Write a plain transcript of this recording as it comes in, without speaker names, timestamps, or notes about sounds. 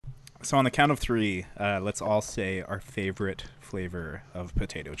So on the count of three, let's all say our favorite flavor of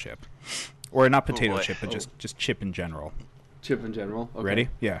potato chip, or not Oh potato boy. chip, but just chip in general. Chip in general. Okay. Ready?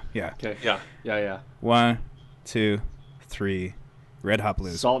 Yeah, yeah. Okay. Yeah. Yeah. One, two, three. Red Hot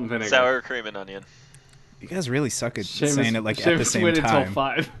Blues. Salt and vinegar. Sour cream and onion. You guys really suck at Seamus, saying it like at the Seamus same waited time. till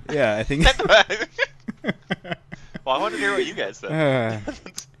 5. Yeah, I think. Well, I wanted to hear what you guys said.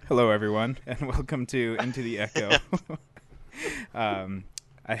 Hello, everyone, and welcome to Into the Echo. I'm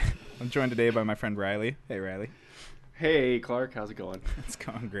joined today by my friend Riley. Hey, Riley. Hey, Clark. How's it going? It's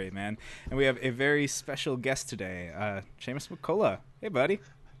going great, man. And we have a very special guest today, Seamus McCullough. Hey, buddy.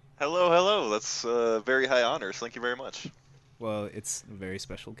 Hello. That's very high honors. Thank you very much. Well, it's a very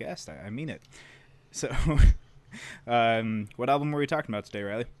special guest. I mean it. So, what album were we talking about today,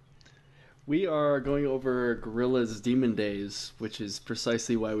 Riley? We are going over Gorillaz Demon Days, which is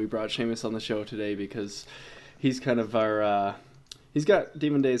precisely why we brought Seamus on the show today, because he's kind of our... he's got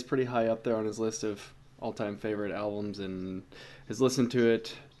Demon Days pretty high up there on his list of all-time favorite albums and has listened to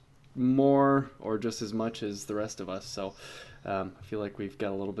it more or just as much as the rest of us. So I feel like we've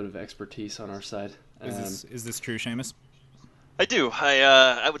got a little bit of expertise on our side. Is this true, Seamus? I do.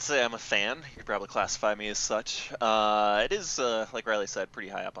 I would say I'm a fan. You could probably classify me as such. It is, like Riley said, pretty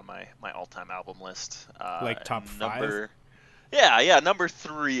high up on my all-time album list. Like top number, 5? Yeah, number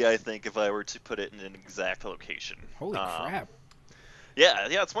 3, I think, if I were to put it in an exact location. Holy crap. Yeah,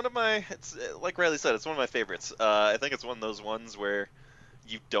 it's one of my. It's like Riley said, it's one of my favorites. I think it's one of those ones where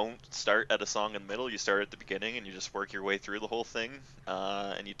you don't start at a song in the middle. You start at the beginning and you just work your way through the whole thing,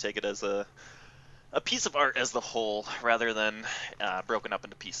 and you take it as a piece of art as the whole, rather than broken up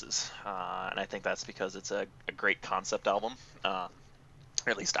into pieces. And I think that's because it's a great concept album. Or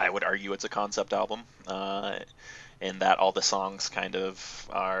at least I would argue it's a concept album. In that all the songs kind of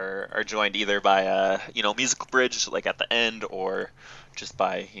are joined either by a musical bridge like at the end, or just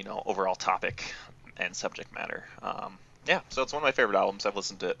by overall topic and subject matter. So it's one of my favorite albums. I've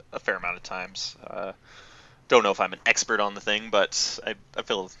listened to it a fair amount of times. Don't know if I'm an expert on the thing, but I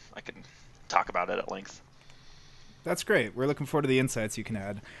feel I can talk about it at length. That's great. We're looking forward to the insights you can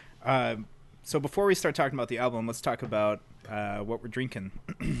add. So before we start talking about the album, let's talk about what we're drinking.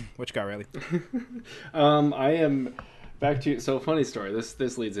 What you got, Riley? I am back to... So, funny story.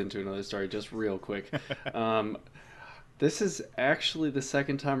 This leads into another story just real quick. This is actually the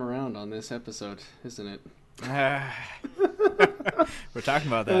second time around on this episode, isn't it? We're talking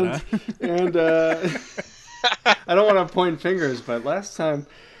about that, huh? And I don't want to point fingers, but last time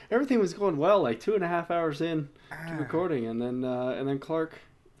everything was going well, like 2.5 hours in to recording, and then Clark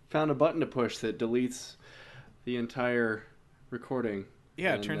found a button to push that deletes the entire recording.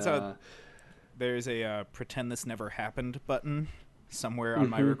 Yeah, it turns out there's a pretend this never happened button somewhere on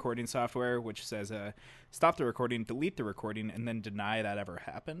my recording software, which says stop the recording, delete the recording, and then deny that ever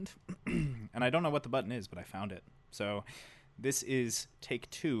happened. And I don't know what the button is, but I found it. So this is take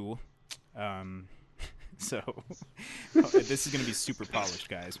 2. So this is going to be super polished,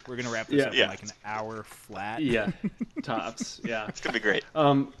 guys. We're going to wrap this up in like an hour flat. Yeah, tops. Yeah. It's going to be great.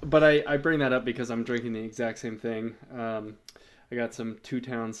 But I bring that up because I'm drinking the exact same thing. I got some Two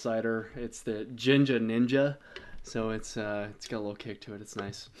Town cider. It's the Ginger Ninja. So it's got a little kick to it. It's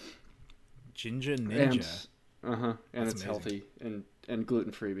nice. Ginger Ninja. And That's it's amazing. healthy and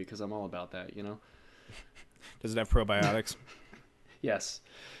gluten-free because I'm all about that, Does it have probiotics? Yes.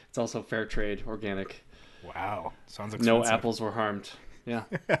 It's also fair trade, organic. Wow. Sounds expensive. No apples were harmed. Yeah.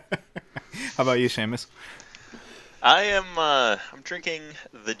 How about you, Seamus? I'm drinking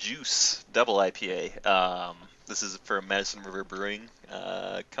the Juice Double IPA. This is for Madison River Brewing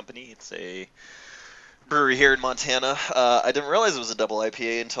Company. It's a brewery here in Montana. I didn't realize it was a double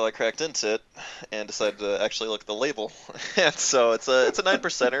IPA until I cracked into it and decided to actually look at the label. And so it's a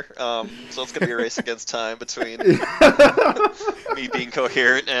 9%er. So it's going to be a race against time between me being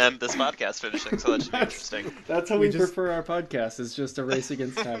coherent and this podcast finishing. So that should be interesting. That's how we prefer our podcast. It's just a race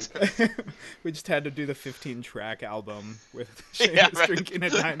against time. We just had to do the 15-track album with Seamus drinking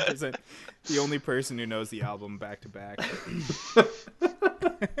at 9%. The only person who knows the album back to back.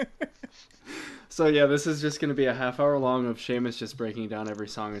 So yeah, this is just going to be a half hour long of Seamus just breaking down every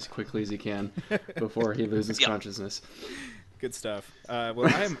song as quickly as he can before he loses consciousness. Good stuff. Well,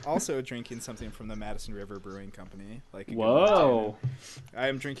 I am also drinking something from the Madison River Brewing Company. Whoa! I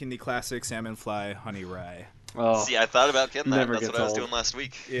am drinking the classic Salmon Fly Honey Rye. Oh, See, I thought about getting that. Never That's gets what I was old. doing last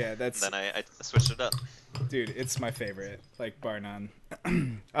week. Yeah, that's. And then I switched it up. Dude, it's my favorite, like bar none,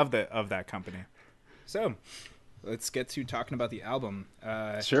 of that company. So, let's get to talking about the album.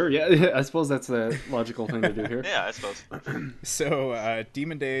 sure. Yeah, I suppose that's the logical thing to do here. Yeah, I suppose. So,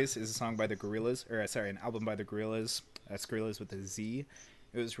 Demon Days is a song by the Gorillaz, an album by the Gorillaz. That's Gorillaz with a Z.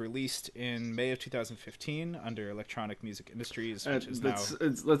 It was released in May of 2015 under Electronic Music Industries, which is now...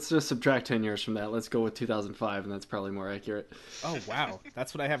 Let's just subtract 10 years from that. Let's go with 2005, and that's probably more accurate. Oh, wow.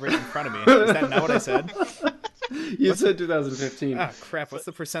 That's what I have written in front of me. Is that not what I said? You said 2015. Ah, crap. What's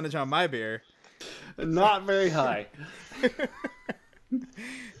the percentage on my beer? Not very high.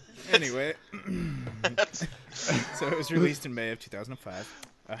 Anyway. So it was released in May of 2005.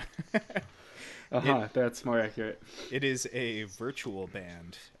 That's more accurate. It is a virtual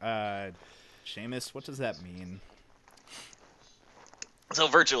band. Seamus, what does that mean? So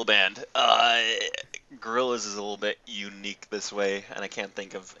virtual band, Gorillaz is a little bit unique this way, and I can't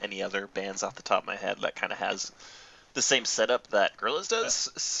think of any other bands off the top of my head that kind of has the same setup that Gorillaz does.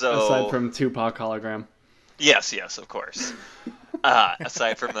 So aside from Tupac hologram. Yes, of course.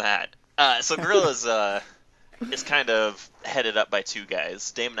 Aside from that, so Gorillaz is kind of headed up by two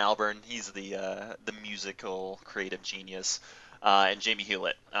guys. Damon Albarn, he's the musical creative genius, and Jamie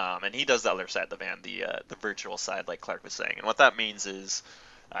Hewlett, and he does the other side of the band, the virtual side, like Clark was saying. And what that means is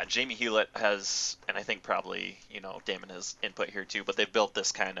Jamie Hewlett has, and I think probably Damon has input here too, but they've built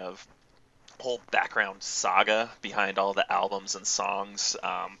this kind of whole background saga behind all the albums and songs,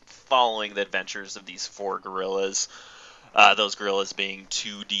 following the adventures of these four gorillas. Those gorillas being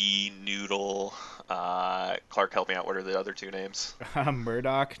 2D, Noodle. Clark, help me out. What are the other two names?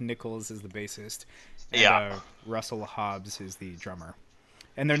 Murdoch Nichols is the bassist. And, Yeah. Russell Hobbs is the drummer.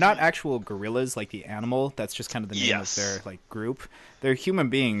 And they're not actual gorillas like the animal. That's just kind of the name of their group. They're human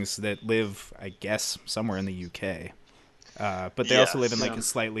beings that live, I guess, somewhere in the UK. But they also live in a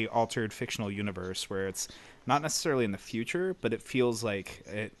slightly altered fictional universe where it's not necessarily in the future, but it feels like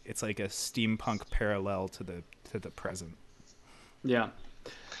it's like a steampunk parallel to the present. Yeah,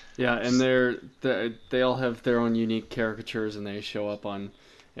 and they all have their own unique caricatures, and they show up on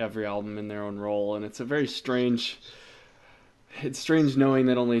every album in their own role, and it's a very strange. It's strange knowing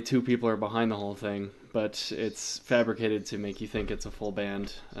that only two people are behind the whole thing, but it's fabricated to make you think it's a full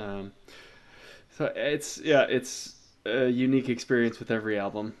band. So it's a unique experience with every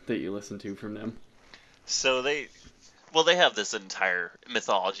album that you listen to from them. So they have this entire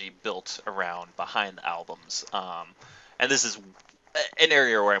mythology built around behind the albums, and this is an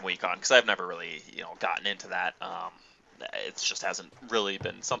area where I'm weak on because I've never really gotten into that. It just hasn't really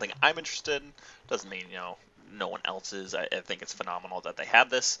been something I'm interested in. Doesn't mean no one else is. I think it's phenomenal that they have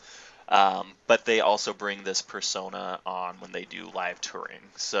this, but they also bring this persona on when they do live touring.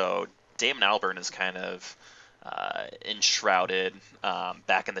 So Damon Albarn is kind of enshrouded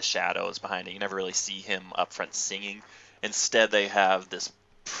back in the shadows behind it. You never really see him up front singing. Instead, they have this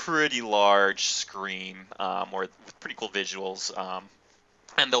pretty large screen or pretty cool visuals,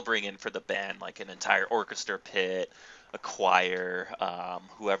 and they'll bring in for the band like an entire orchestra pit, a choir.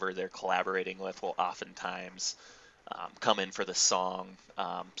 Whoever they're collaborating with will oftentimes come in for the song.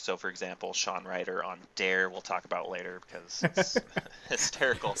 So, for example, Sean Ryder on Dare, we'll talk about later because it's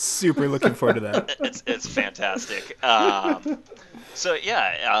hysterical. Super looking forward to that. It's fantastic. So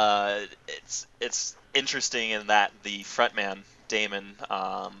yeah, it's interesting in that the frontman Damon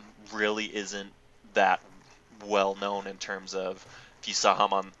really isn't that well known in terms of, if you saw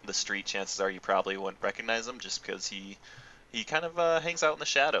him on the street, chances are you probably wouldn't recognize him just because he kind of hangs out in the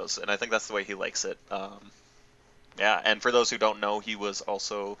shadows, and I think that's the way he likes it. Yeah, and for those who don't know, he was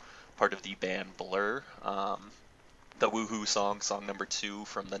also part of the band Blur, the Woohoo song number 2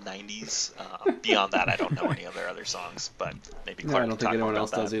 from the 90s. Beyond that, I don't know any of their other songs, but maybe Clark I don't think anyone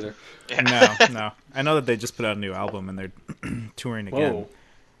else does either. Yeah. No. I know that they just put out a new album and they're touring again. Whoa.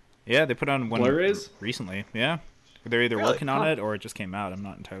 Yeah, they put on one Blur is? recently. Yeah. They're either working on it or it just came out. I'm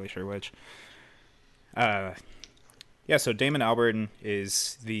not entirely sure which. Yeah, so Damon Albarn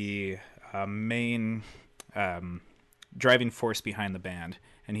is the main driving force behind the band,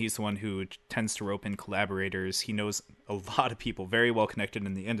 and he's the one who tends to rope in collaborators. He knows a lot of people, very well connected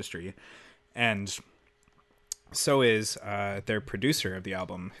in the industry, and so is their producer of the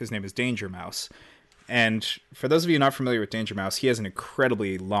album. His name is Danger Mouse. And for those of you not familiar with Danger Mouse, he has an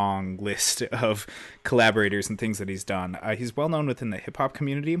incredibly long list of collaborators and things that he's done. He's well known within the hip-hop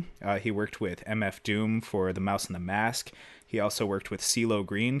community. He worked with MF Doom for The Mouse and the Mask. He also worked with CeeLo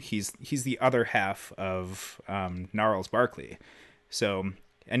Green. He's the other half of Gnarls Barkley. So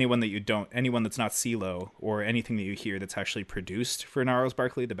anyone that's not CeeLo or anything that you hear that's actually produced for Gnarls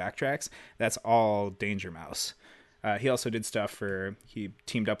Barkley, the backtracks, that's all Danger Mouse. He also did stuff he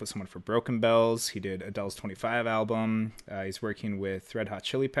teamed up with someone for Broken Bells. He did Adele's 25 album. He's working with Red Hot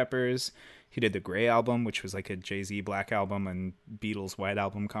Chili Peppers. He did the Grey album, which was like a Jay-Z Black album and Beatles White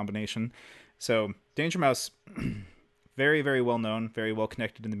album combination. So Danger Mouse, very, very well known, very well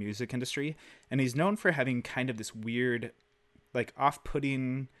connected in the music industry. And he's known for having kind of this weird like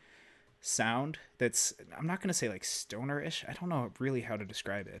off-putting sound that's, I'm not going to say like stoner-ish. I don't know really how to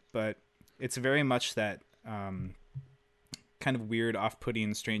describe it, but it's very much that kind of weird,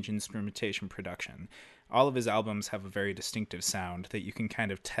 off-putting, strange instrumentation production. All of his albums have a very distinctive sound that you can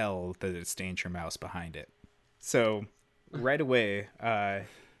kind of tell that it's Danger Mouse behind it. So right away,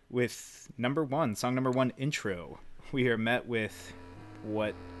 with song number one, Intro, we are met with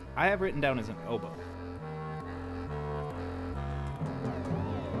what I have written down as an oboe.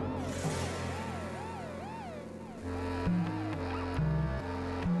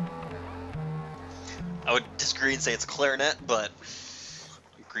 I would disagree and say it's a clarinet, but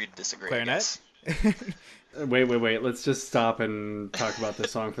agree to disagree. Clarinet? Wait. Let's just stop and talk about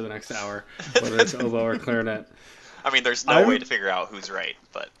this song for the next hour, whether it's oboe or clarinet. I mean, there's no way to figure out who's right,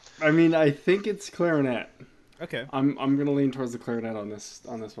 but I mean, I think it's clarinet. Okay. I'm gonna lean towards the clarinet on this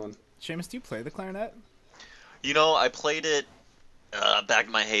one. Seamus, do you play the clarinet? You know, I played it back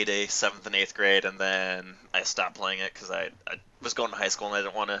in my heyday, 7th and 8th grade, and then I stopped playing it because I was going to high school and I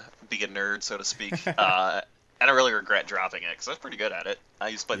didn't want to be a nerd, so to speak. And I really regret dropping it because I was pretty good at it. I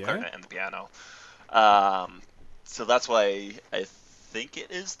used to play the clarinet and the piano. So that's why I think it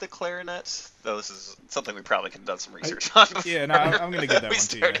is the clarinet, though this is something we probably could have done some research on before. Yeah, no, I'm going to give that we one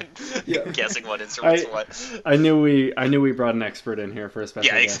to you. started guessing what instruments what. I knew we brought an expert in here for a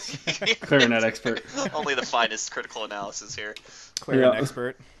special guest. Clarinet expert. Only the finest critical analysis here. Clarinet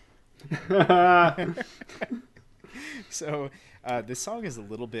expert. So this song is a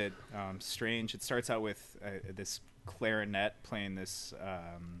little bit strange. It starts out with this clarinet playing this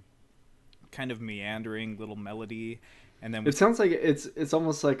kind of meandering little melody. And then it sounds like it's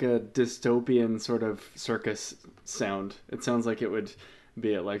almost like a dystopian sort of circus sound. It sounds like it would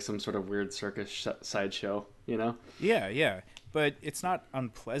be at like some sort of weird circus sideshow, you know? Yeah. But it's not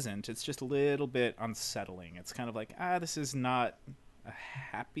unpleasant. It's just a little bit unsettling. It's kind of like, this is not a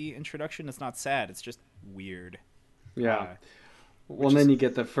happy introduction. It's not sad. It's just weird. Yeah. Well, then you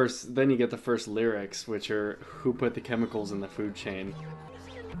get the first lyrics, which are "Who put the chemicals in the food chain?"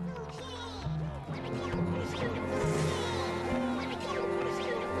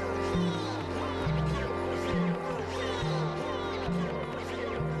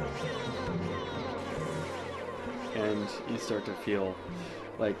 And you start to feel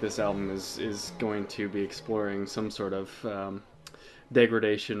like this album is going to be exploring some sort of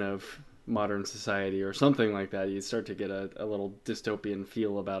degradation of modern society or something like that. You start to get a little dystopian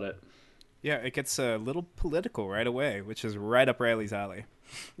feel about it. Yeah, it gets a little political right away, which is right up Riley's alley.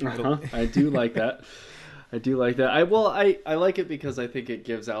 I do like that. I like it because I think it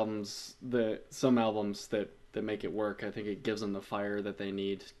gives some albums that make it work. I think it gives them the fire that they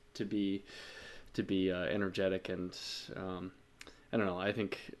need to be energetic, and I don't know. I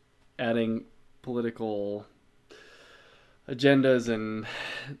think adding political agendas and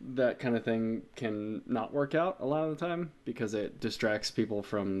that kind of thing can not work out a lot of the time because it distracts people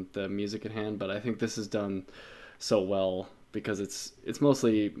from the music at hand. But I think this is done so well because it's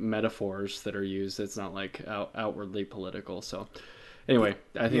mostly metaphors that are used. It's not like outwardly political. So anyway,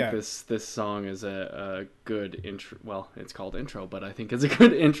 I think this song is a good intro. Well, it's called Intro, but I think it's a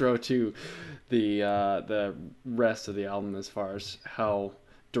good intro to the rest of the album as far as how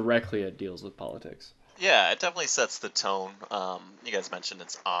directly it deals with politics. Yeah, it definitely sets the tone. You guys mentioned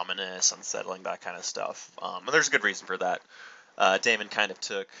it's ominous, unsettling, that kind of stuff. And there's a good reason for that. Damon kind of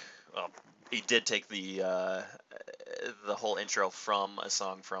he did take the whole intro from a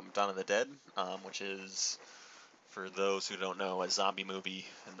song from Dawn of the Dead, which is, for those who don't know, a zombie movie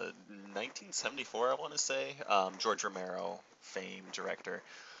in the 1974, I want to say. George Romero, famed director.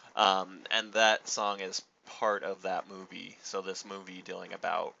 And that song is part of that movie. So this movie dealing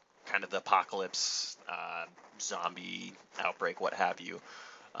about kind of the apocalypse, zombie outbreak, what have you.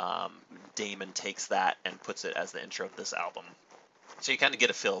 Damon takes that and puts it as the intro of this album. So you kind of get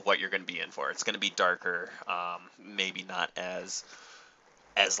a feel of what you're going to be in for. It's going to be darker, maybe not as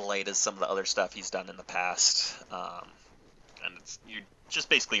light as some of the other stuff he's done in the past, and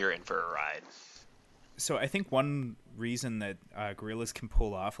you're in for a ride. So I think one reason that Gorillaz can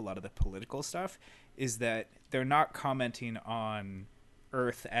pull off a lot of the political stuff is that they're not commenting on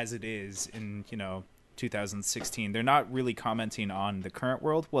Earth as it is in 2016. They're not really commenting on the current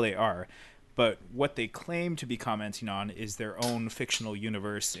world. Well, they are, but what they claim to be commenting on is their own fictional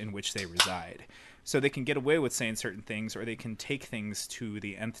universe in which they reside. So they can get away with saying certain things, or they can take things to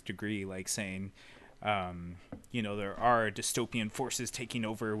the nth degree, like saying, there are dystopian forces taking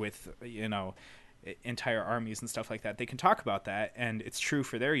over with, entire armies and stuff like that. They can talk about that, and it's true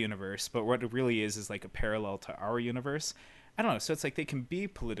for their universe, but what it really is like a parallel to our universe. I don't know. So it's like they can be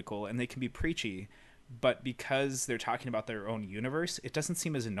political and they can be preachy, but because they're talking about their own universe, it doesn't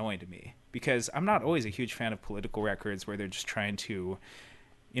seem as annoying to me, because I'm not always a huge fan of political records where they're just trying to,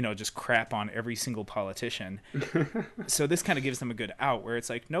 just crap on every single politician. So this kind of gives them a good out, where it's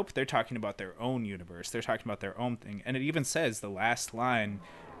like, nope, they're talking about their own universe. They're talking about their own thing. And it even says the last line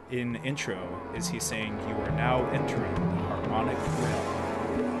in intro is he's saying, "You are now entering the harmonic realm."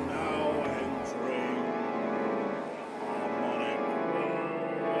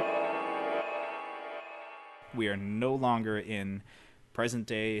 We are no longer in present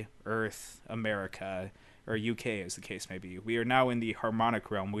day Earth, America, or UK, as the case may be. We are now in the harmonic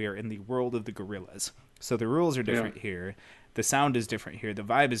realm. We are in the world of the Gorillaz. So the rules are different here. The sound is different here. The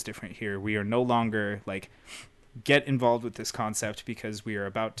vibe is different here. We are no longer like, get involved with this concept because we are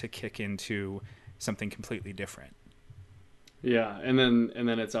about to kick into something completely different. Yeah, and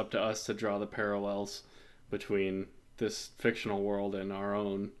then it's up to us to draw the parallels between this fictional world and our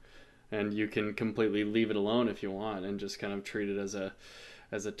own. And you can completely leave it alone if you want and just kind of treat it as a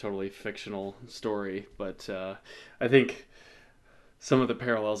totally fictional story. But I think some of the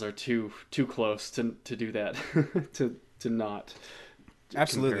parallels are too close to do that, to not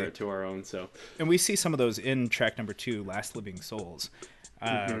absolutely compare it to our own. So, and we see some of those in track number 2, Last Living Souls,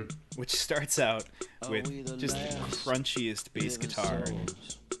 which starts out with just the crunchiest bass guitar.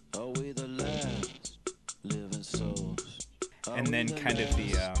 And then kind of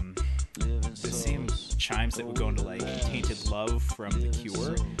the same chimes that would go into like Tainted Love from The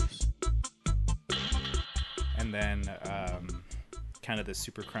Cure. And then kind of the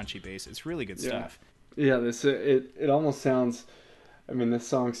super crunchy bass. It's really good stuff. Yeah, it almost sounds, this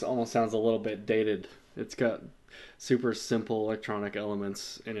song almost sounds a little bit dated. It's got super simple electronic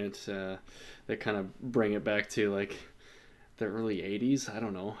elements in it that kind of bring it back to like the early 80s. I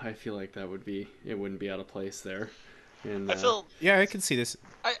don't know. I feel like it wouldn't be out of place there. And, I can see this.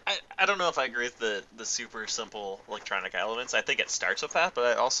 I don't know if I agree with the super simple electronic elements. I think it starts with that, but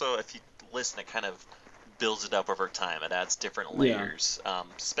I also, if you listen, it kind of builds it up over time. It adds different layers,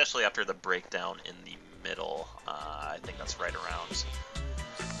 especially after the breakdown in the middle. I think that's right around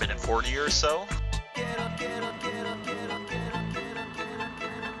minute 40 or so. Get up, get up, get up, get up, get up, get up, get up, get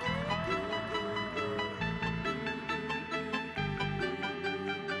up.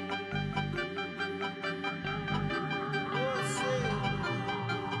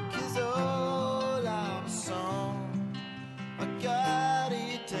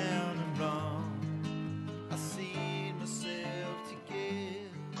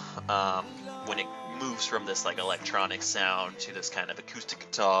 When it moves from this like electronic sound to this kind of acoustic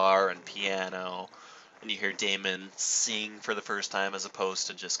guitar and piano, and you hear Damon sing for the first time as opposed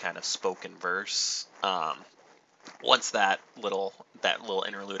to just kind of spoken verse. Once that little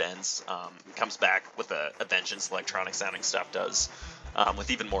interlude ends, it comes back with a vengeance electronic sounding stuff does, with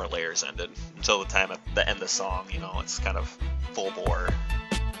even more layers ended until the time at the end of the song, it's kind of full bore.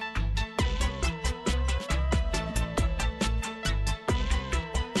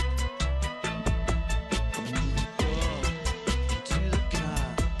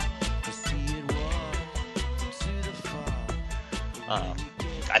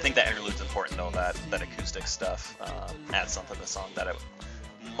 I think that interlude's important though. That acoustic stuff adds something to the song that it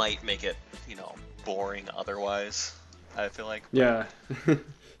might make it, boring otherwise. I feel like. Yeah,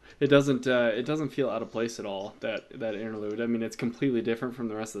 it doesn't feel out of place at all. That interlude. It's completely different from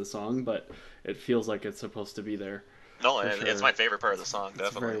the rest of the song, but it feels like it's supposed to be there. No, it's my favorite part of the song. Definitely.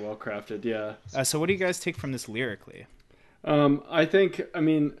 It's very well crafted. Yeah. So what do you guys take from this lyrically? I think.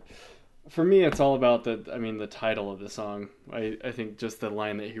 For me, it's all about the title of the song. I think just the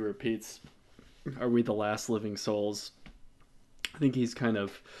line that he repeats, "Are we the last living souls?" I think he's kind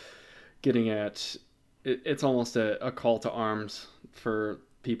of getting at, it's almost a call to arms for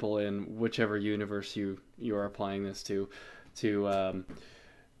people in whichever universe you are applying this to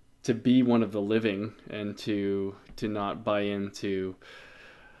be one of the living, and to not buy into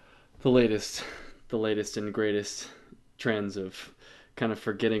the latest and greatest trends of kind of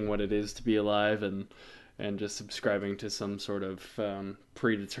forgetting what it is to be alive and just subscribing to some sort of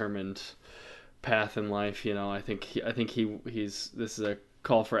predetermined path in life. I think he's this is a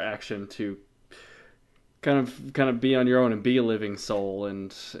call for action to kind of be on your own and be a living soul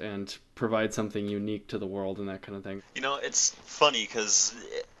and provide something unique to the world and that kind of thing. It's funny because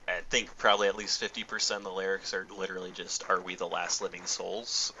I think probably at least 50% of the lyrics are literally just "Are we the last living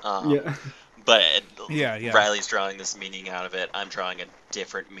souls?" But Riley's drawing this meaning out of it. I'm drawing a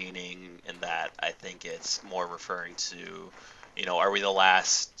different meaning in that I think it's more referring to, are we the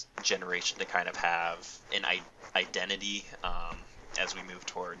last generation to kind of have an identity as we move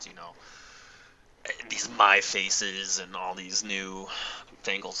towards, these my faces and all these new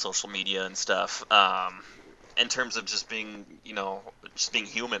newfangled social media and stuff. In terms of just being, just being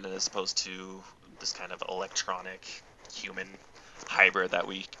human as opposed to this kind of electronic human hybrid that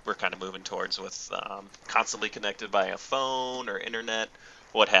we're kind of moving towards with constantly connected by a phone or internet,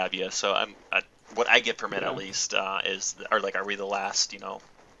 what have you. So what I get from it at least are we the last,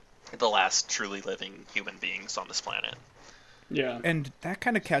 the last truly living human beings on this planet? Yeah. And that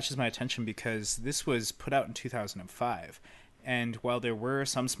kind of catches my attention because this was put out in 2005. And while there were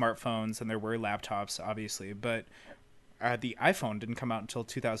some smartphones and there were laptops, obviously, but the iPhone didn't come out until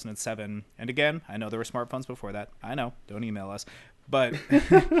 2007. And again, I know there were smartphones before that. I know. Don't email us. But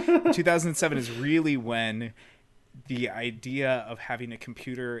 2007 is really when the idea of having a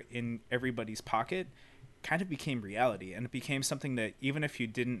computer in everybody's pocket kind of became reality, and it became something that even if you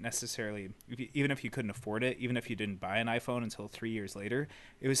couldn't afford it, even if you didn't buy an iPhone until 3 years later,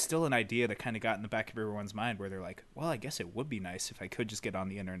 it was still an idea that kind of got in the back of everyone's mind where they're like, well, I guess it would be nice if I could just get on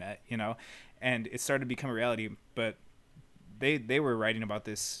the internet, and it started to become a reality. But they were writing about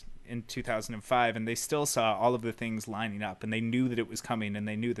this in 2005, and they still saw all of the things lining up, and they knew that it was coming, and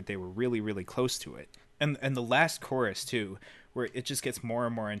they knew that they were really, really close to it. And the last chorus too, where it just gets more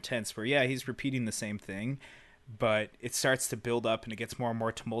and more intense, where he's repeating the same thing, but it starts to build up and it gets more and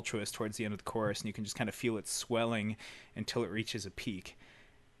more tumultuous towards the end of the chorus, and you can just kind of feel it swelling until it reaches a peak.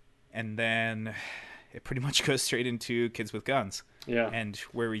 And then it pretty much goes straight into Kids with Guns. Yeah. And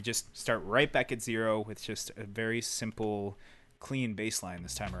where we just start right back at zero with just a very simple, clean bass line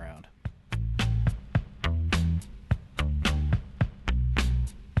this time around.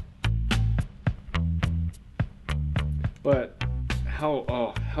 But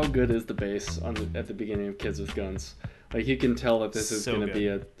how good is the bass at the beginning of Kids with Guns? Like, you can tell that this is going to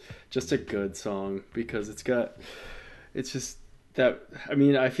be just a good song, because it's just that, I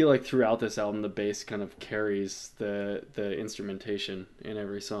mean, I feel like throughout this album the bass kind of carries the instrumentation in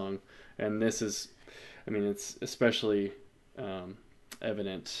every song, and this is, I mean, it's especially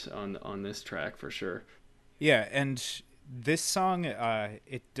evident on this track for sure. Yeah, and this song,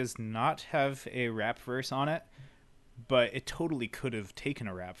 it does not have a rap verse on it, but it totally could have taken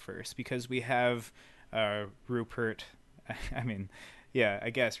a rap verse, because we have Rupert, I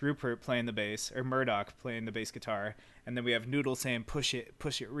guess Rupert playing the bass, or Murdoch playing the bass guitar, and then we have Noodle saying push it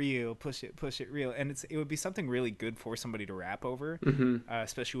real, push it real, and it would be something really good for somebody to rap over,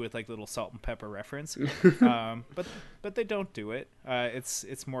 especially with like little salt and pepper reference, but they don't do it.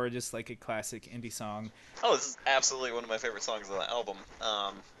 It's more just like a classic indie song. Oh, this is absolutely one of my favorite songs on the album.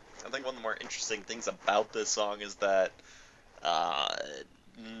 I think one of the more interesting things about this song is that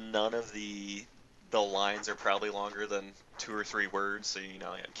none of the lines are probably longer than 2 or 3 words. So,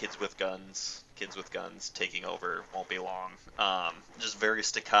 kids with guns, taking over, won't be long. Just very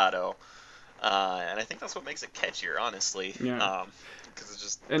staccato. And I think that's what makes it catchier, honestly. Yeah. Because it's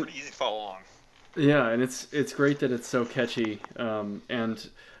just pretty easy to follow along. Yeah, and it's great that it's so catchy.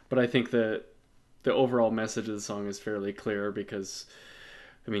 But I think that the overall message of the song is fairly clear, because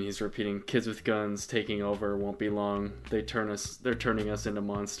I mean, he's repeating kids with guns, taking over, won't be long. They're turning us into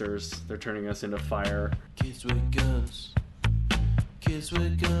monsters. They're turning us into fire. Kids with guns,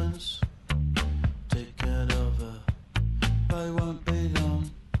 taking over. I won't be long.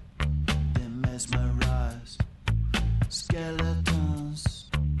 They're mesmerized.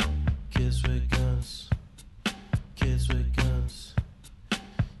 Skeletons. Kids with guns. Easy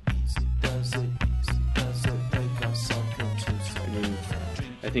does it, break our self-control. I mean,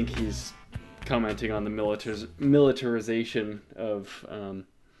 I think he's commenting on the militarization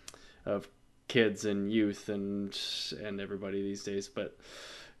of kids and youth and everybody these days. But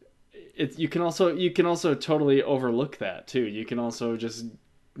you can also totally overlook that too. You can also just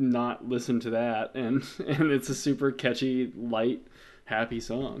not listen to that, and it's a super catchy, light, happy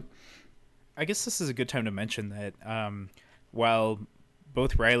song. I guess this is a good time to mention that while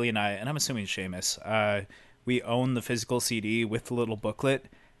both Riley and I'm assuming Seamus, we own the physical CD with the little booklet,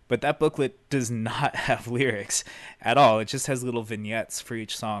 but that booklet does not have lyrics at all. It just has little vignettes for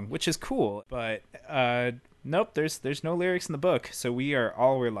each song, which is cool. But nope, there's no lyrics in the book, so we are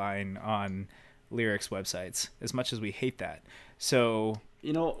all relying on lyrics websites, as much as we hate that. So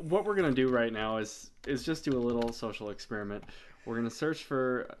what we're gonna do right now is just do a little social experiment. We're gonna search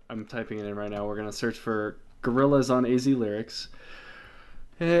for, I'm typing it in right now, we're gonna search for Gorillaz on AZ Lyrics.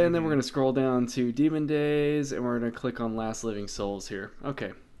 And then we're going to scroll down to Demon Days, and we're going to click on Last Living Souls here.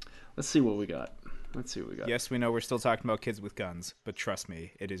 Okay, let's see what we got. Yes, we know we're still talking about Kids with Guns, but trust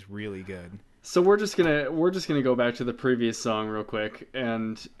me, it is really good. So we're just gonna go back to the previous song real quick,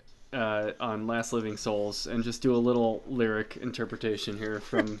 and on Last Living Souls, and just do a little lyric interpretation here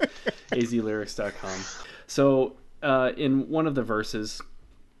from azlyrics.com. So in one of the verses,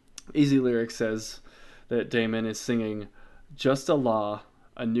 Easy Lyrics says that Damon is singing "Just a Law,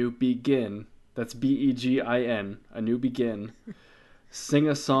 a New Begin." That's Begin, a new begin. Sing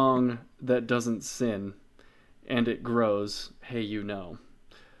a song that doesn't sin, and it grows. Hey, you know.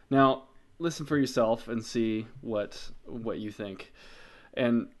 Now, listen for yourself and see what you think.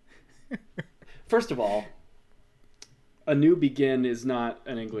 And first of all, a new begin is not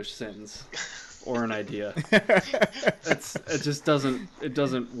an English sentence or an idea. It just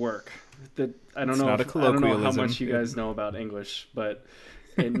doesn't work. I don't know how much you guys know about English, but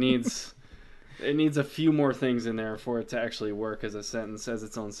it needs a few more things in there for it to actually work as a sentence, as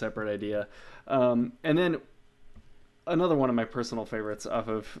its own separate idea. And then another one of my personal favorites off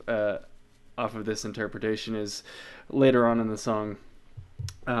of this interpretation is later on in the song.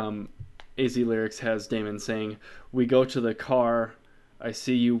 AZ Lyrics has Damon saying, "We go to the car, I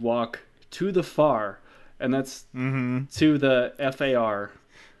see you walk to the far," and that's to the FAR.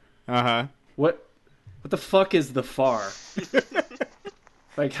 What the fuck is the far?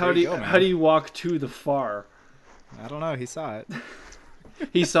 Like, how do you walk to the far? I don't know. He saw it.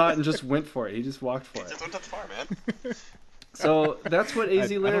 He saw it and just went for it. He just walked for it. Just went to the far, man. So that's what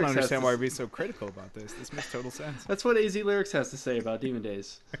AZ Lyrics has. I don't understand why we're being so critical about this. This makes total sense. That's what AZ Lyrics has to say about Demon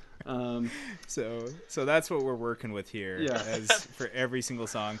Days. So that's what we're working with here, as for every single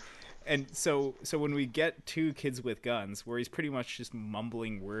song. And so when we get to Kids with Guns, where he's pretty much just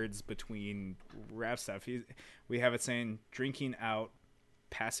mumbling words between rap stuff, we have it saying "drinking out,"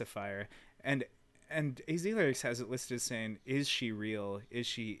 "pacifier," and AZ Lyrics has it listed as saying, "Is she real? Is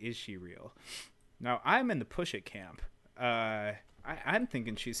she real?" Now I'm in the Push It camp. I'm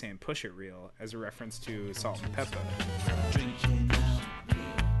thinking she's saying "push it real" as a reference to Salt and Pepper. Drinking out,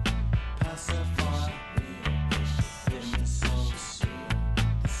 pacify, in the sauce,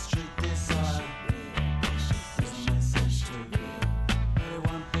 the street desire, there's a message to but it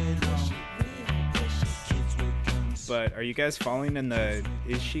won't be long. Kids with guns. But are you guys falling in the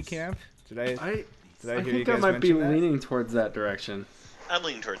 "is she" camp? Did I hear you think I guys might be mention that? leaning towards that direction. I'm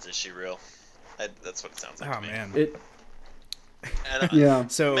leaning towards "Is she real?" That's what it sounds like Oh to me. man. And, Yeah.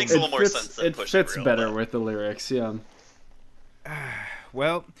 So makes a little more sense than it "Push fits It Real," better but- with the lyrics. Yeah.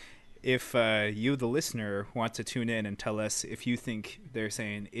 Well, if you, the listener, want to tune in and tell us if you think they're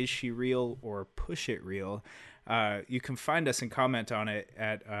saying "is she real" or "push it real," you can find us and comment on it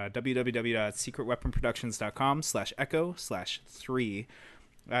at www.secretweaponproductions.com/echo/3.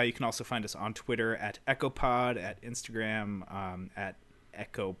 You can also find us on Twitter at EchoPod, at Instagram at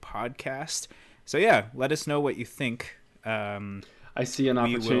Echo Podcast. So yeah, let us know what you think. I see an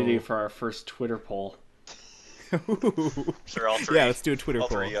opportunity for our first Twitter poll. Sure, all three. Yeah, let's do a Twitter all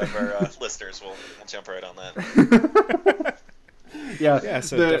poll. three of our listeners will jump right on that. Yeah.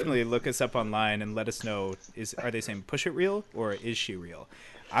 So definitely look us up online and let us know, are they saying "push it real" or "is she real"?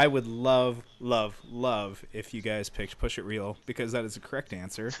 I would love if you guys picked "push it real" because that is the correct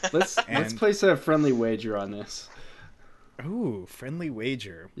answer. Let's place a friendly wager on this. Ooh, friendly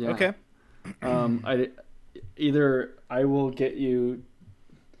wager. Yeah. Okay. I will get you.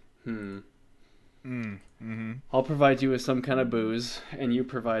 I'll provide you with some kind of booze, and you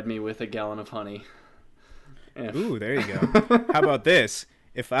provide me with a gallon of honey. Ooh, there you go. How about this?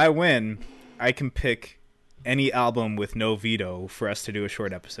 If I win, I can pick any album with no veto for us to do a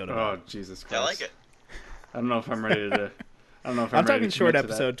short episode about. Oh, Jesus Christ! I like it. I don't know if I'm ready to. I don't know if I'm ready talking to short commit to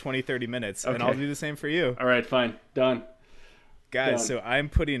that. episode, 20-30 minutes, and Okay. I'll do the same for you. All right, fine, done. Guys, Done. so I'm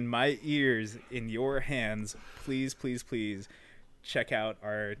putting my ears in your hands. Please, please, please check out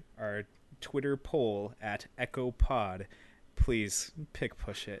our Twitter poll at EchoPod. Please pick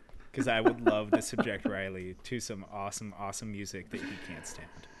 "Push It," because I would love to subject Riley to some awesome music that he can't stand.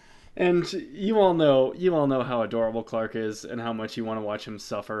 And you all know how adorable Clark is and how much you want to watch him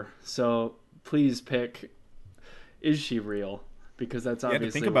suffer. So please pick "Is she real?" Because that's You had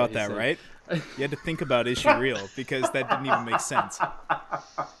obviously to think about what he that, said. right? You had to think about "Is she real?" because that didn't even make sense.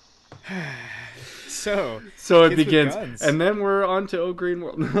 So it Kids with begins, Guns. and then we're on to "Oh Green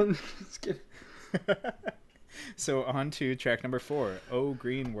World." Just kidding. So on to track number 4, "Oh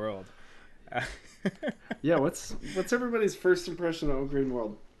Green World." Yeah, what's everybody's first impression of "Oh Green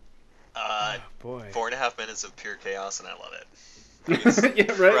World"? Boy. 4.5 minutes of pure chaos, and I love it.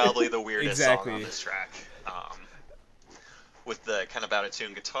 Yeah, right. Probably the weirdest Exactly. song on this track. With the kind of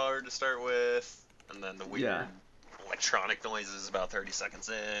out-of-tune guitar to start with, and then the weird electronic noises about 30 seconds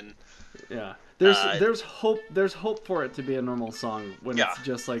in. Yeah, there's hope for it to be a normal song when Yeah. it's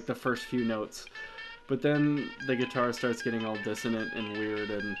just like the first few notes, but then the guitar starts getting all dissonant and weird,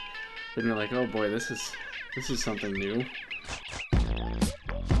 and then you're like, oh boy, this is something new.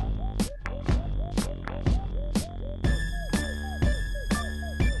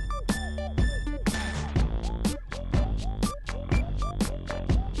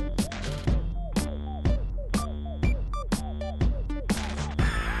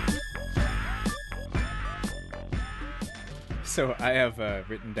 So I have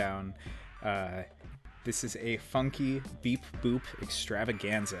written down, this is a funky beep boop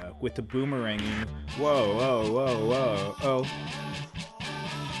extravaganza with the boomeranging. Whoa, whoa, whoa, whoa, oh.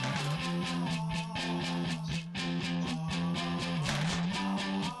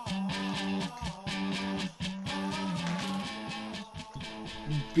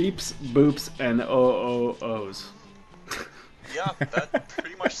 Beeps, boops, and OOOs. Yeah, that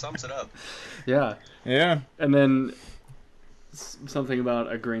pretty much sums it up. Yeah. Yeah. And then something about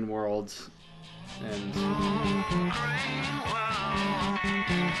a green world and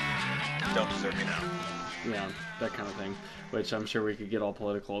Don't deserve me now. yeah, that kind of thing, which I'm sure we could get all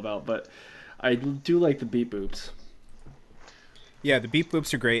political about, but I do like the beep boops. Yeah, the beep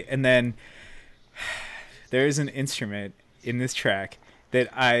boops are great. And then there is an instrument in this track that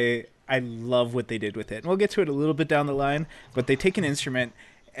I love what they did with it. And we'll get to it a little bit down the line, but they take an instrument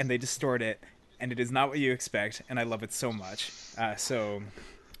and they distort it, and it is not what you expect, and I love it so much. So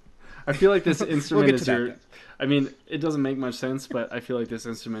I feel like this instrument get is to that your then. I mean, it doesn't make much sense, but I feel like this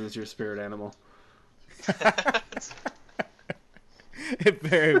instrument is your spirit animal. It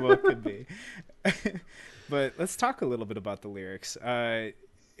very well could be. But let's talk a little bit about the lyrics.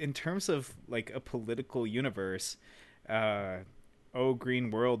 In terms of like a political universe, oh,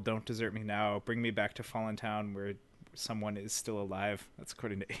 green world, don't desert me now. Bring me back to Fallen Town where someone is still alive. That's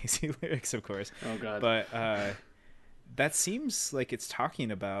according to AZ lyrics, of course. Oh, God. But that seems like it's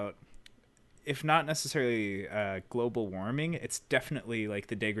talking about, if not necessarily global warming, it's definitely like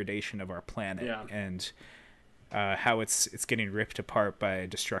the degradation of our planet. Yeah. And how it's getting ripped apart by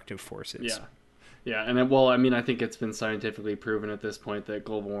destructive forces. Yeah. Yeah, and well, I mean, I think it's been scientifically proven at this point that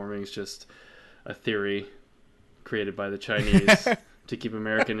global warming is just a theory created by the Chinese to keep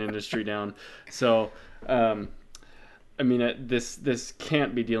American industry down. So, I mean, this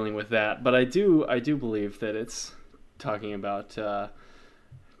can't be dealing with that, but I do believe that it's talking about the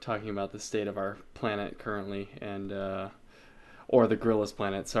state of our planet currently, and or the Gorillaz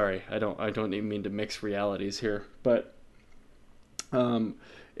planet. Sorry, I don't even mean to mix realities here, but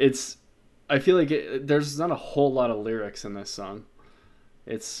it's. I feel like there's not a whole lot of lyrics in this song.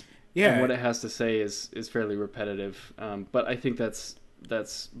 It's and what it has to say is fairly repetitive, but I think that's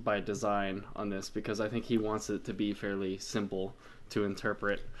by design on this, because I think he wants it to be fairly simple to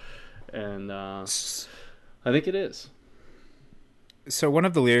interpret, and I think it is. So one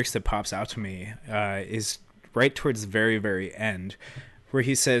of the lyrics that pops out to me is right towards the very, very end, where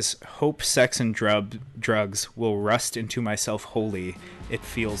he says, "Hope, sex, and drugs will rust into myself wholly. It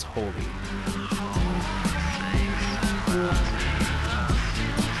feels holy."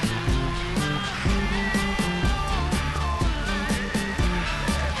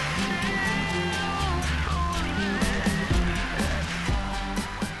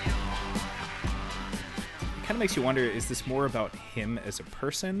 It kind of makes you wonder, is this more about him as a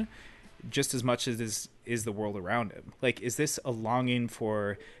person just as much as is the world around him? Like, is this a longing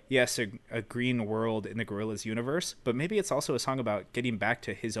for, yes, a green world in the Gorillaz universe, but maybe it's also a song about getting back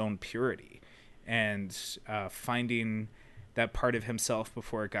to his own purity and finding that part of himself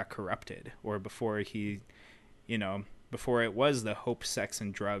before it got corrupted, or before he, before it was the hope, sex,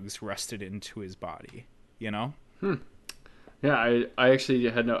 and drugs rusted into his body, Yeah, I actually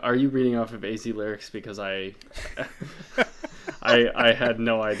had no. Are you reading off of AZ lyrics? Because I had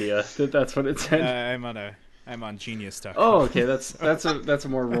no idea that that's what it said. I'm on Genius stuff. Oh, okay, that's a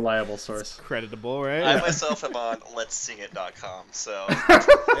more reliable source. Creditable, right? I myself am on letssingit.com, so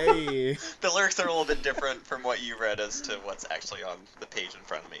Hey. the lyrics are a little bit different from what you read as to what's actually on the page in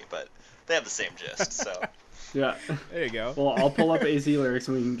front of me, but they have the same gist, so. Yeah. There you go. Well, I'll pull up AZ lyrics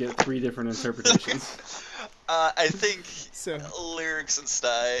and we can get 3 different interpretations. I think So- lyrics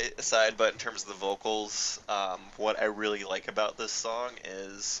aside, but in terms of the vocals, what I really like about this song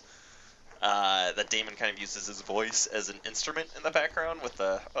is that Damon kind of uses his voice as an instrument in the background with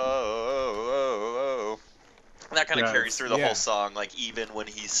the oh. And that kind of Yeah, carries through the yeah. whole song, like even when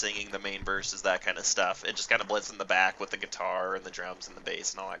he's singing the main verses, that kind of stuff. It just kind of blends in the back with the guitar and the drums and the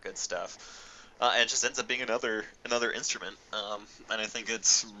bass and all that good stuff. And it just ends up being another instrument. And I think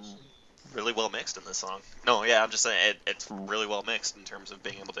it's really well mixed in this song. No, yeah, I'm just saying it's really well mixed in terms of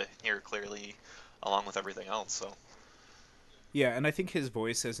being able to hear clearly along with everything else. So Yeah, and I think his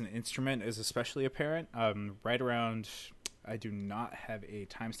voice as an instrument is especially apparent. Right around, I do not have a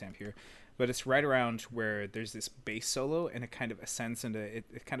timestamp here, but it's right around where there's this bass solo, and it kind of ascends into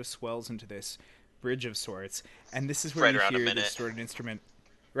it kind of swells into this bridge of sorts, and this is where Right you around a hear the minute. distorted instrument.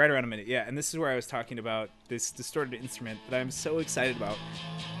 Right around a minute, yeah, and this is where I was talking about this distorted instrument that I'm so excited about.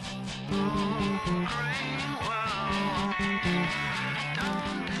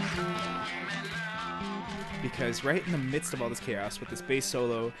 because right in the midst of all this chaos, with this bass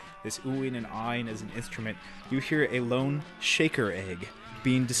solo, this oohing and ahhing as an instrument, you hear a lone shaker egg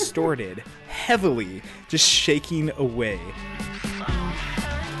being distorted heavily, just shaking away.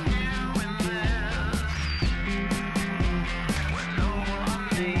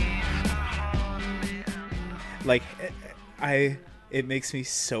 Like, it makes me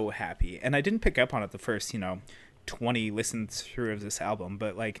so happy. And I didn't pick up on it the first, 20 listens through of this album,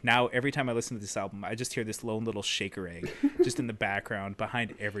 but like now every time I listen to this album, I just hear this lone little shaker egg just in the background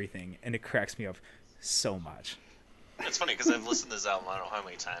behind everything, and it cracks me up so much. It's funny because I've listened to this album I don't know how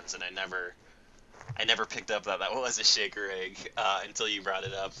many times, and I never picked up that was a shaker egg until you brought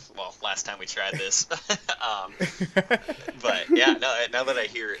it up. Well, last time we tried this. But yeah, no, now that I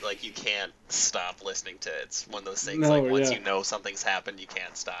hear it, like, you can't stop listening to it. It's one of those things, once you know something's happened, you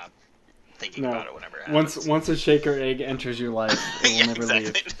can't stop thinking about it whenever it happens. Once a shaker egg enters your life, it will never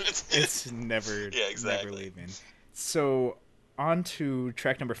leave. It's never, never leaving. So on to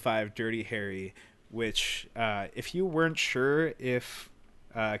track number 5, Dirty Harry, which if you weren't sure if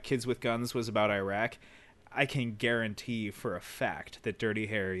Kids with Guns was about Iraq, I can guarantee for a fact that Dirty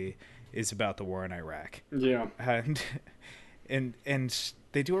Harry is about the war in Iraq. Yeah. And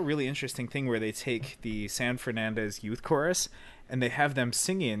they do a really interesting thing where they take the San Fernandez youth chorus and they have them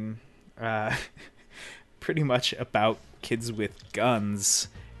singing pretty much about kids with guns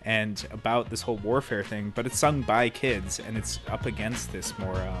and about this whole warfare thing, but it's sung by kids, and it's up against this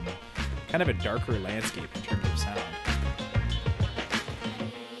more kind of a darker landscape in terms of sound.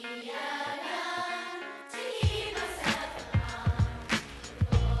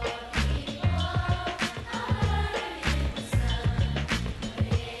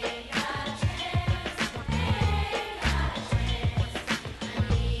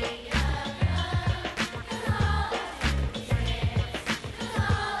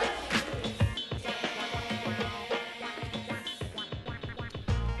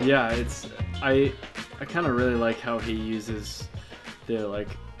 Yeah, I kind of really like how he uses the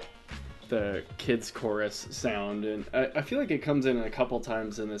kids chorus sound, and I feel like it comes in a couple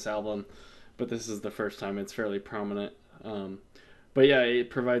times in this album, but this is the first time it's fairly prominent. But yeah, it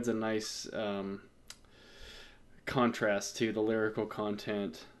provides a nice contrast to the lyrical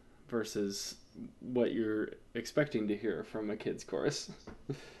content versus what you're expecting to hear from a kids chorus.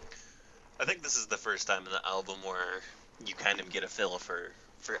 I think this is the first time in the album where you kind of get a feel for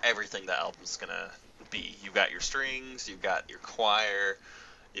everything the album's gonna be. You've got your strings, you've got your choir,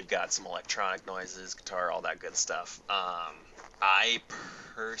 you've got some electronic noises, guitar, all that good stuff. I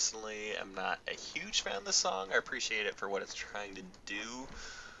personally am not a huge fan of the song. I appreciate it for what it's trying to do.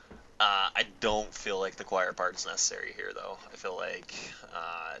 I don't feel like the choir part's necessary here, though. I feel like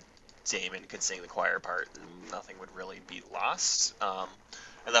Damon could sing the choir part and nothing would really be lost.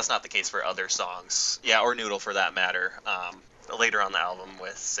 And that's not the case for other songs. Yeah, or Noodle for that matter. Later on the album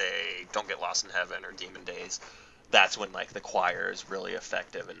with, say, Don't Get Lost in Heaven or Demon Days, that's when, like, the choir is really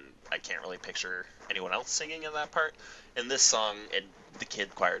effective, and I can't really picture anyone else singing in that part. In this song, the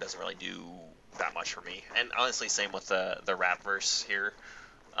kid choir doesn't really do that much for me. And honestly, same with the rap verse here.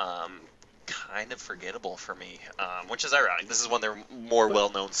 Kind of forgettable for me, which is ironic. This is one of their more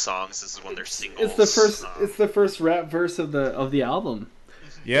well-known songs. This is one of their singles. It's the first rap verse of the album.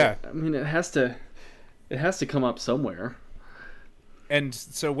 Yeah. I mean, it has to come up somewhere. And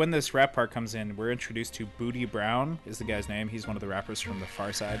so when this rap part comes in, we're introduced to Booty Brown is the guy's name. He's one of the rappers from the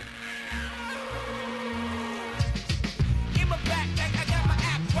Far Side. In my backpack, I got my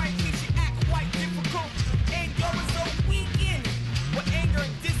act right, makes you act quite difficult. And you're so weekend. With anger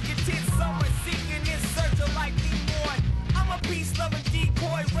and discontent, someone seeking in search of like me more. I'm a peace-loving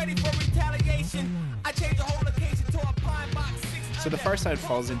decoy, ready for retaliation. I change the whole occasion to a pine box. So the Far Side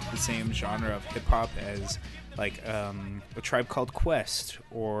falls into the same genre of hip-hop as like A Tribe Called Quest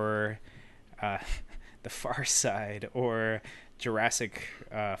or the Far Side or Jurassic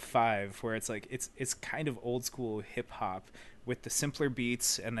 5, where it's like it's kind of old school hip-hop with the simpler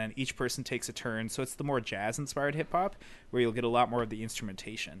beats, and then each person takes a turn. So it's the more jazz-inspired hip-hop where you'll get a lot more of the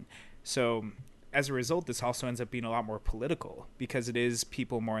instrumentation. So as a result, this also ends up being a lot more political because it is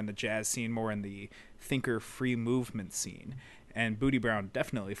people more in the jazz scene, more in the thinker free movement scene. And Booty Brown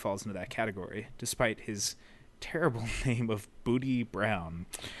definitely falls into that category, despite his terrible name of Booty Brown.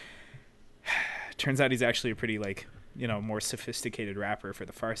 Turns out he's actually a pretty, more sophisticated rapper for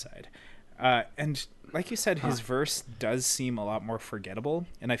the Far Side. And like you said, his verse does seem a lot more forgettable,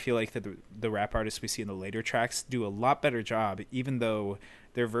 and I feel like that the rap artists we see in the later tracks do a lot better job, even though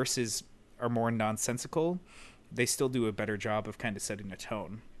their verses are more nonsensical. They still do a better job of kind of setting a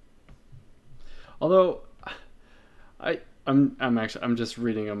tone. Although, I'm just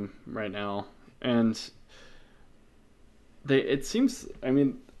reading them right now, and it seems. I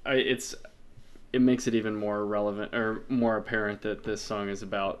mean, it makes it even more relevant or more apparent that this song is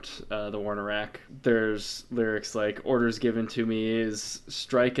about the war in Iraq. There's lyrics like, orders given to me is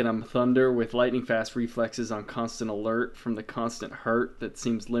strike and I'm thunder with lightning fast reflexes on constant alert from the constant hurt that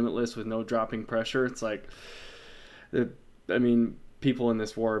seems limitless with no dropping pressure. It's like, I mean, people in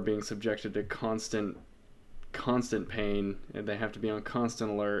this war are being subjected to constant pain and they have to be on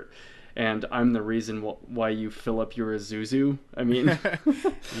constant alert. And I'm the reason why you fill up your Isuzu. I mean,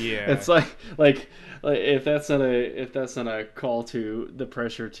 Yeah. it's like if that's not a call to the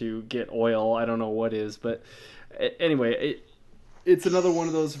pressure to get oil, I don't know what is. But anyway, it's another one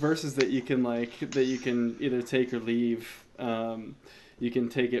of those verses that you can either take or leave. You can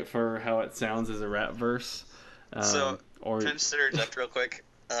take it for how it sounds as a rap verse. Or Can I just interject real quick?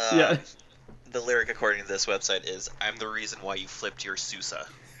 yeah. The lyric according to this website is, I'm the reason why you flipped your Sousa.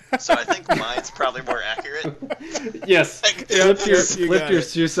 So I think mine's probably more accurate. Yes. Like, Flip your it.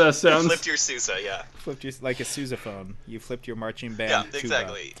 Sousa sounds. Flipped your Sousa, yeah. Flipped your, like a sousaphone. You flipped your marching band. Yeah, tuba.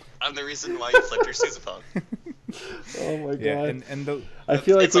 exactly. I'm the reason why you flipped your sousaphone. Oh my god. Yeah, and the I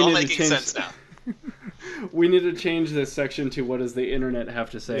feel like It's we all need to making change. sense now. We need to change this section to what does the internet have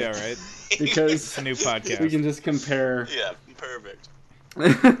to say? yeah, right. Because It's a new podcast. we can just compare. Yeah, perfect.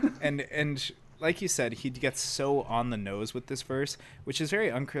 And like you said, he gets so on the nose with this verse, which is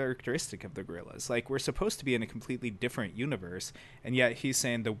very uncharacteristic of the Gorillaz. Like, we're supposed to be in a completely different universe, and yet he's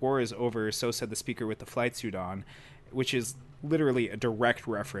saying the war is over, so said the speaker with the flight suit on, which is literally a direct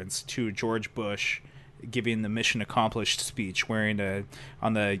reference to George Bush giving the mission accomplished speech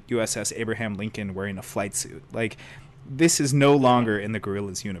on the USS Abraham Lincoln wearing a flight suit. Like, this is no longer in the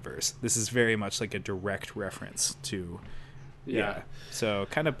Gorillaz universe. This is very much like a direct reference to... Yeah. So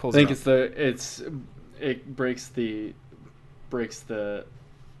kind of pulls I think it off. it breaks the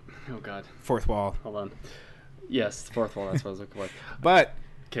oh god, Fourth wall. hold on. Yes, the fourth wall, that's what I was looking for. But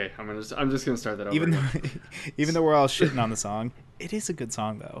Okay, I'm just gonna start that over. even again. though, even though we're all shitting on the song, it is a good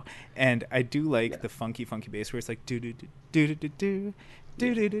song though. And I do like the funky bass where it's like do do do do do do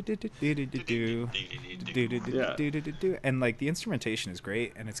do do do do do do do do do, and like the instrumentation is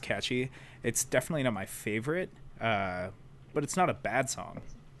great and it's catchy. It's definitely not my favorite, but it's not a bad song.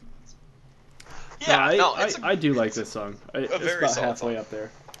 Yeah, no, it's I do like this song. It's very about solid halfway song. up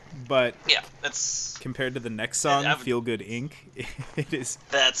there. But yeah, that's compared to the next song, I- Feel Good Inc., it is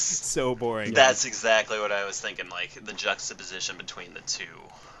that's so boring. that's exactly what I was thinking. Like the juxtaposition between the two.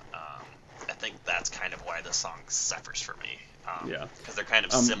 I think that's kind of why the song suffers for me. Yeah. because they're kind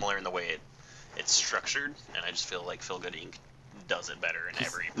of similar in the way it's structured, and I just feel like Feel Good Inc. does it better in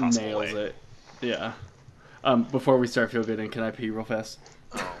every possible Nails way. it. Yeah. Before we start Feel Good, and can I pee real fast?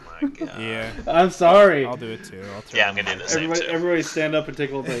 Oh my god. Yeah, I'm sorry. I'll do it too. I'll throw Yeah, it I'm in gonna do my- the same too. Everybody stand up and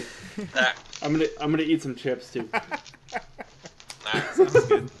take a little break. Ah, I'm gonna eat some chips too. ah. Sounds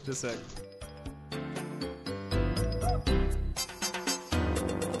good. Just a sec.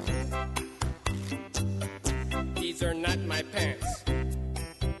 These are not my pants.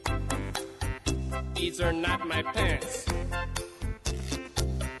 These are not my pants.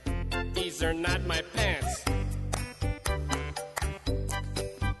 These are not my pants.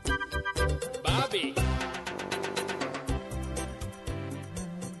 Bobby.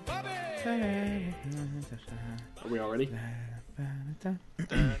 Bobby. Are we all ready?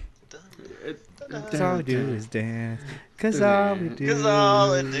 Cause all we do is dance. Cause all we do, 'Cause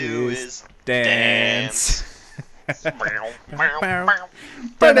all I do is dance.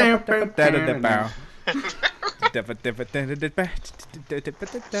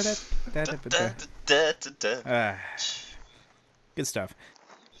 Ah, good stuff.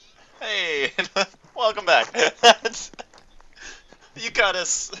 Hey, welcome back. You got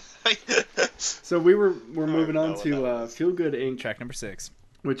us. So we're moving know on what to that was. Feel Good Inc., Track number 6.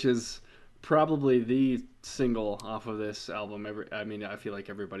 which is probably the single off of this album. I feel like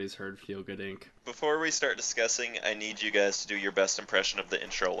everybody's heard Feel Good Inc. Before we start discussing, I need you guys to do your best impression of the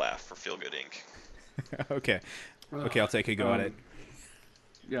intro laugh for Feel Good Inc. Okay. Okay, I'll take a go at it.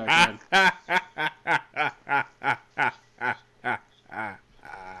 Yeah, go ahead.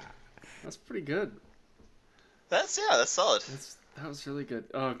 That's pretty good. That's solid. That was really good.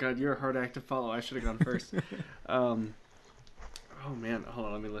 Oh god, you're a hard act to follow. I should have gone first. Oh man, hold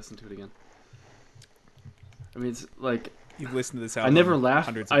on, let me listen to it again. I mean, it's like You've listened to this I album never laugh.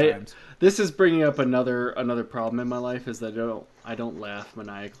 hundreds of times. This is bringing up another problem in my life is that I don't laugh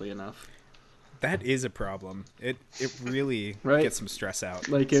maniacally enough. That is a problem. It really Right? gets some stress out.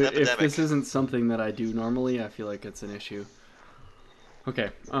 Like It's if epidemic. this isn't something that I do normally, I feel like it's an issue. Okay.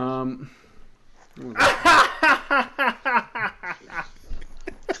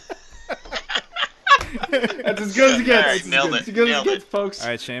 That's as good as it gets. All right, That's nailed as it. good as Nailed it gets, it. folks. All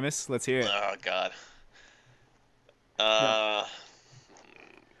right, Seamus, let's hear it. Oh God.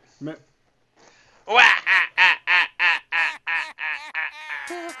 Ma- Wah, ah, ah, ah, ah, ah, ah, ah,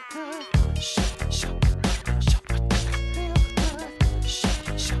 ah.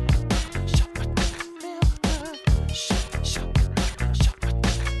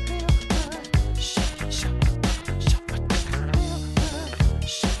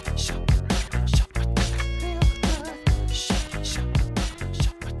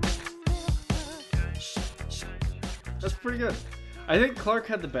 That's pretty good. I think Clark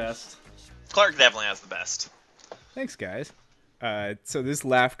had the best. Clark definitely has the best. Thanks, guys. So this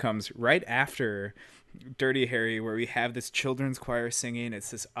laugh comes right after Dirty Harry, where we have this children's choir singing.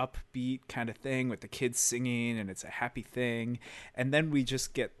 It's this upbeat kind of thing with the kids singing, and it's a happy thing. And then we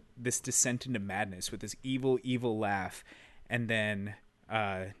just get this descent into madness with this evil, evil laugh. And then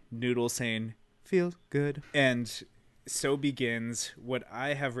Noodle saying, "Feel good." And so begins what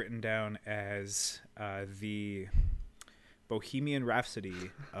I have written down as the Bohemian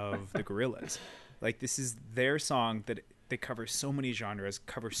Rhapsody of the Gorillaz. Like, this is their song that they cover so many genres,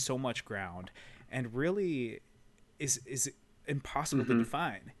 cover so much ground, and really is impossible to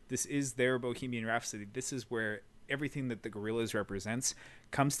define. This is their Bohemian Rhapsody. This is where everything that the Gorillaz represents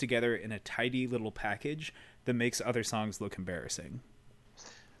comes together in a tidy little package that makes other songs look embarrassing.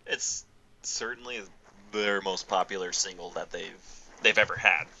 It's certainly their most popular single that they've ever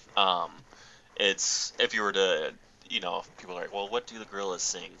had. It's, if you were to, people are like, well, what do the Gorillaz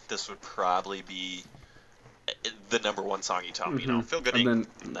sing? This would probably be the number one song you tell me. Feel Good Inc.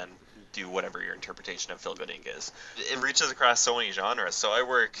 And then do whatever your interpretation of Feel Good Inc. is. It reaches across so many genres. So I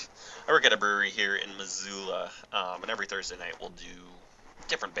work at a brewery here in Missoula, and every Thursday night we'll do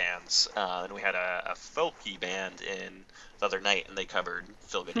different bands. And we had a folky band in the other night, and they covered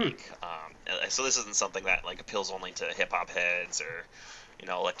Feel Good Inc. So this isn't something that like appeals only to hip hop heads or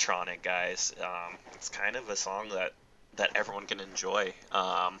electronic guys. It's kind of a song that everyone can enjoy.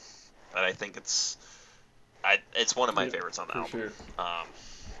 But I think it's one of my favorites on the album. Sure.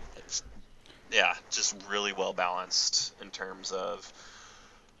 It's just really well balanced in terms of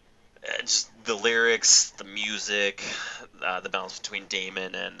just the lyrics, the music, the balance between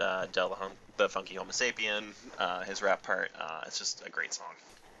Damon and Del the Funky Homo Sapien, his rap part. It's just a great song.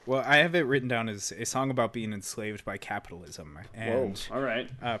 Well, I have it written down as a song about being enslaved by capitalism. And Whoa, all right.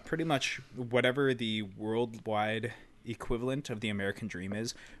 Pretty much whatever the worldwide equivalent of the American dream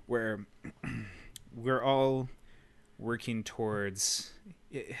is, where we're all working towards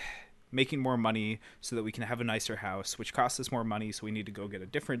making more money so that we can have a nicer house, which costs us more money, so we need to go get a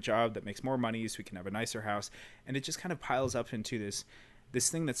different job that makes more money so we can have a nicer house. And it just kind of piles up into this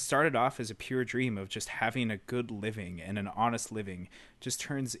thing that started off as a pure dream of just having a good living and an honest living just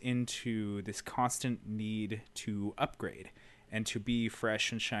turns into this constant need to upgrade and to be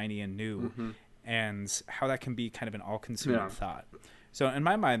fresh and shiny and new, and how that can be kind of an all-consuming thought. So in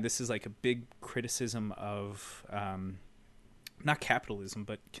my mind, this is like a big criticism of not capitalism,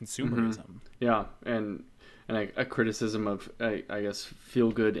 but consumerism. Yeah, and a criticism of, I guess,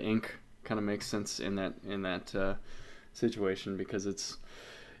 Feel Good Inc. kind of makes sense in that situation, because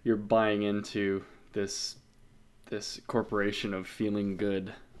you're buying into this corporation of feeling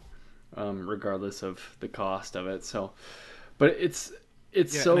good, regardless of the cost of it. So, but it's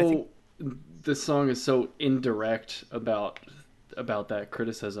so, the song is so indirect about that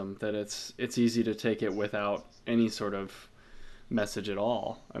criticism that it's easy to take it without any sort of message at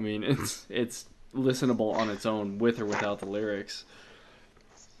all. I mean, it's listenable on its own, with or without the lyrics.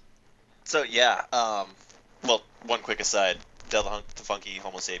 So yeah, well, one quick aside. Del the Funky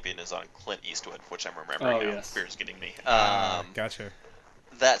Homo Sapien is on Clint Eastwood, which I'm remembering now. Yes. Fear's getting me. Gotcha.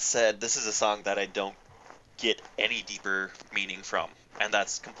 That said, this is a song that I don't get any deeper meaning from, and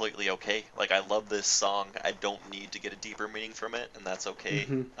that's completely okay. Like, I love this song. I don't need to get a deeper meaning from it, and that's okay.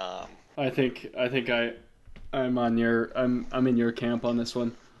 I think I'm in your camp on this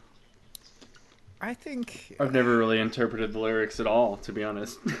one. I think I've never really interpreted the lyrics at all, to be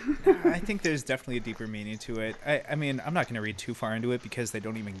honest. I think there's definitely a deeper meaning to it. I mean, I'm not going to read too far into it because they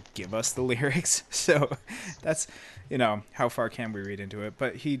don't even give us the lyrics. So that's, how far can we read into it?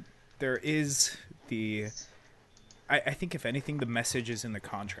 But there is I think if anything, the message is in the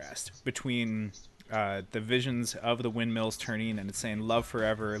contrast between the visions of the windmills turning and it's saying love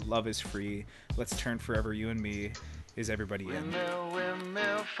forever, love is free, let's turn forever, you and me, is everybody in.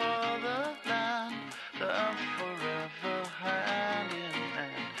 Windmill for the land, love forever hand in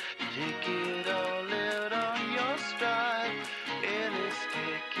hand. Take it all out on your stride, it is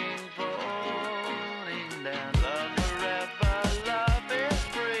taking, falling down. Love forever, love is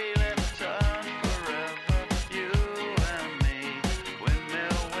free, let's turn forever,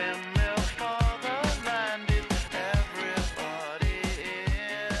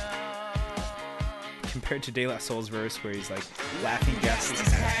 compared to De La Soul's verse where he's like laughing gas.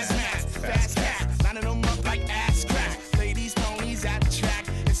 Lining them up like ass crack. Play these ponies at the track.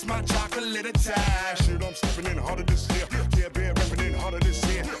 It's my chocolate attack. Shit, I'm stepping in harder this year. Yeah, been repping in harder this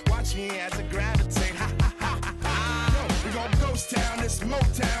year. Watch me as I gravitate. Ha ha ha ha ha. Yo, we gon' ghost town, this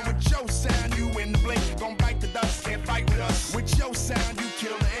Motown with your sound. You in the blink, gon' bite the dust, can't fight with us. With your sound, you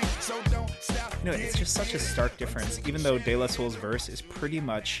kill the ink, so don't stop. You know, it's just such a stark difference. Even though De La Soul's verse is pretty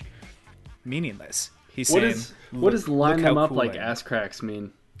much meaningless. He's saying, what does line "Look them how up cool like I am." ass cracks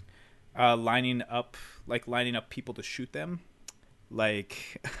mean? Lining up people to shoot them,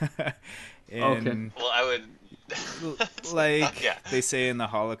 like in, Well, I would. like Yeah. they say in the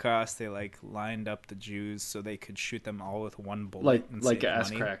Holocaust, they like lined up the Jews so they could shoot them all with one bullet. and Like save ass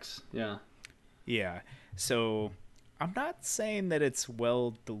money. cracks. Yeah. Yeah. So I'm not saying that it's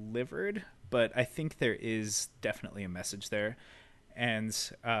well delivered, but I think there is definitely a message there. And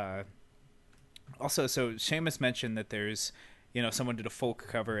also, so Seamus mentioned that there's, someone did a folk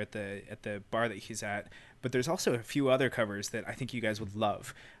cover at the bar that he's at, but there's also a few other covers that I think you guys would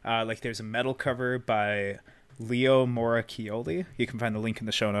love. Like there's a metal cover by Leo Moracchioli. You can find the link in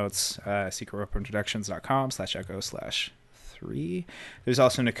the show notes, secretweaponintroductions.com/echo/3. There's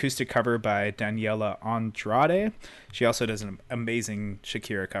also an acoustic cover by Daniela Andrade. She also does an amazing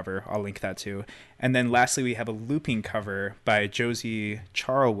Shakira cover. I'll link that too. And then lastly, we have a looping cover by Josie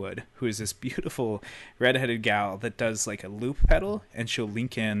Charlwood, who is this beautiful redheaded gal that does like a loop pedal, and she'll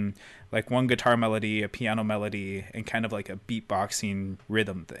link in like one guitar melody, a piano melody, and kind of like a beatboxing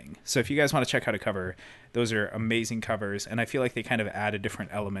rhythm thing. So if you guys want to check out a cover, those are amazing covers, and I feel like they kind of add a different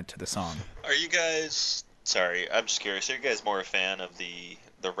element to the song. Are you guys? Sorry, I'm just curious. Are you guys more a fan of the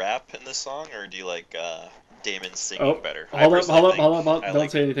rap in this song, or do you like Damon singing better? Hold up, I don't like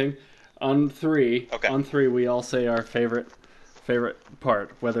say anything. On three, Okay. we all say our favorite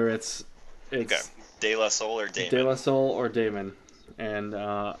part, whether it's Okay. De La Soul or Damon? De La Soul or Damon. And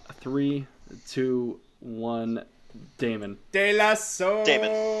 3, 2, 1, Damon. De La Soul!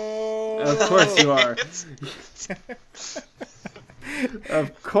 Damon. Of course you are.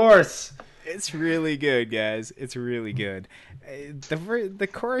 Of course. It's really good, guys. It's really good. The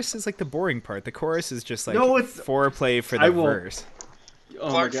chorus is like the boring part. The chorus is just like foreplay for the verse. Oh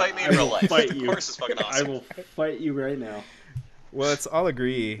Clark, my God, fight me in real life. Fight The you. chorus is fucking I awesome. will fight you right now. Well, let's all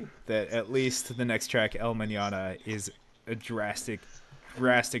agree that at least the next track, El Mañana, is a drastic change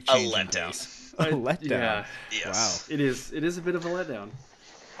in letdown. pace. A letdown. Yeah. Yes. It is a bit of a letdown.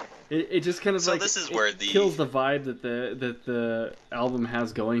 It just kind of So like this is it where the- kills the vibe that the album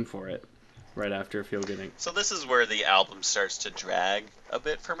has going for it. Right after Feel Good Inc. So this is where the album starts to drag a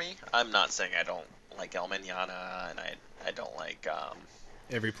bit for me. I'm not saying I don't like El Mañana, and I don't like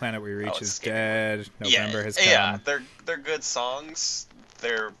Every Planet We Reach it's is skipping. dead. November has come. Yeah, they're good songs.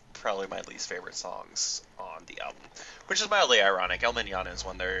 They're probably my least favorite songs on the album, which is mildly ironic. El Mañana is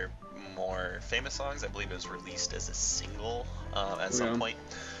one of their more famous songs. I believe it was released as a single at some point.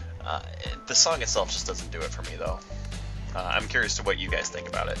 The song itself just doesn't do it for me, though. I'm curious to what you guys think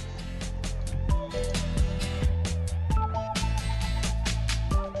about it.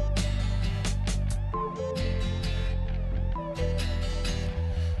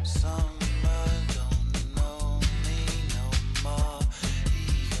 Summer don't know me no more.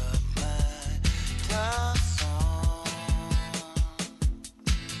 He got my glass on.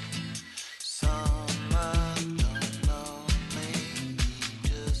 Summer don't know me. He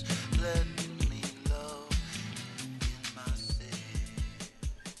just let me love in my city.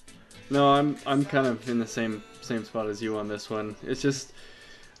 No, I'm kind of in the same spot as you on this one. It's just,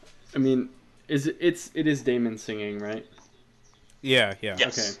 I mean, it is Damon singing, right? Yeah. Yes.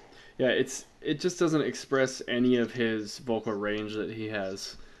 Okay. Yeah, it just doesn't express any of his vocal range that he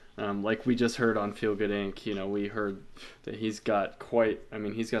has. Like we just heard on Feel Good Inc., we heard that he's got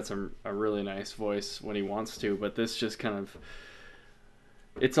a really nice voice when he wants to, but this just kind of,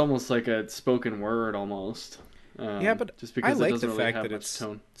 it's almost like a spoken word almost. Yeah, but just because I like it doesn't the really fact have that much it's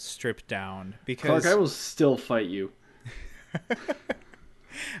tone. stripped down because Clark, I will still fight you.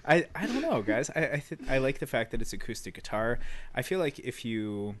 I don't know, guys. I like the fact that it's acoustic guitar. I feel like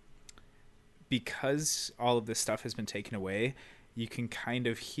because all of this stuff has been taken away, you can kind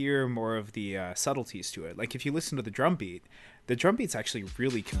of hear more of the subtleties to it. Like if you listen to the drum beat's actually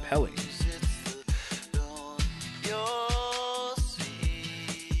really compelling.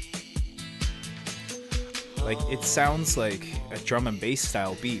 Like it sounds like a drum and bass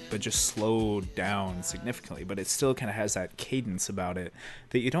style beat, but just slowed down significantly. But it still kind of has that cadence about it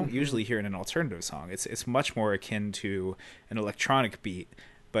that you don't usually hear in an alternative song. It's much more akin to an electronic beat,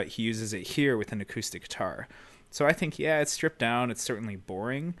 but he uses it here with an acoustic guitar. So I think, yeah, it's stripped down. It's certainly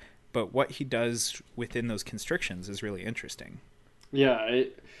boring, but what he does within those constrictions is really interesting. Yeah,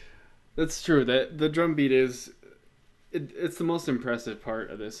 that's true. That the drum beat is it's the most impressive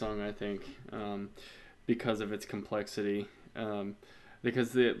part of this song, I think, because of its complexity.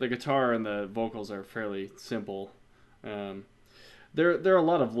 Because the guitar and the vocals are fairly simple. There are a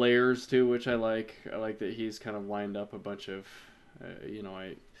lot of layers too, which I like. I like that he's kind of lined up a bunch of,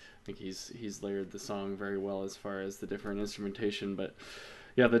 I think he's layered the song very well as far as the different instrumentation. But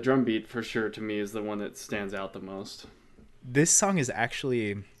yeah, the drum beat for sure to me is the one that stands out the most. This song is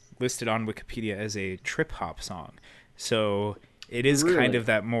actually listed on Wikipedia as a trip hop song. So it is Really? kind of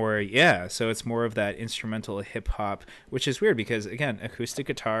that more, so it's more of that instrumental hip hop, which is weird because, again, acoustic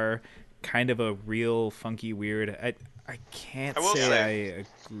guitar, kind of a real funky weird. I can't I will say say- I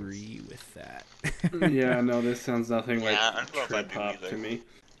agree with that. Yeah, no, this sounds nothing like Yeah, I don't know if I trip do hop either. to me.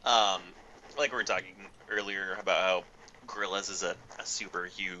 Like we were talking earlier about how Gorillaz is a super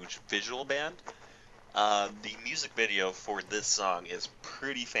huge visual band. The music video for this song is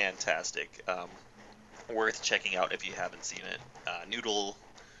pretty fantastic. Worth checking out if you haven't seen it. Noodle,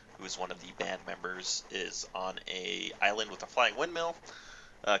 who is one of the band members, is on a island with a flying windmill.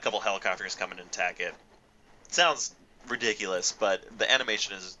 A couple helicopters come in and attack it. Sounds ridiculous, but the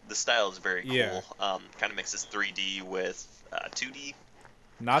animation the style is very cool. Yeah. Kind of mixes 3D with 2D.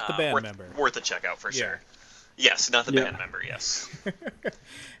 Not the band worth, member. Worth a check out for Yeah. sure. Yes, not the Yeah. band member. Yes.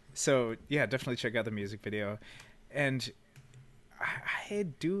 So yeah, definitely check out the music video. And I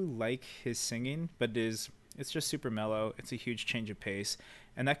do like his singing, but it's just super mellow. It's a huge change of pace,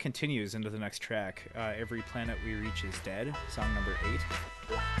 and that continues into the next track. Every Planet We Reach Is Dead, song number 8.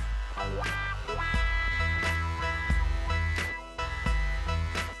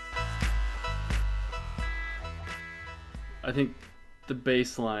 I think the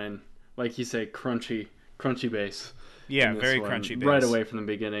bass line, like you say, crunchy bass. Yeah, in this very one, crunchy bass. right away from the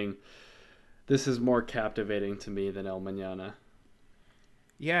beginning. This is more captivating to me than El Mañana.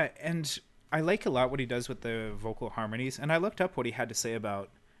 Yeah, and I like a lot what he does with the vocal harmonies. And I looked up what he had to say about.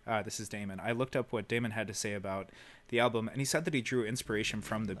 This is Damon. I looked up what Damon had to say about the album, and he said that he drew inspiration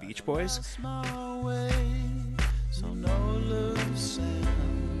from the Beach Boys. Small way, so no loose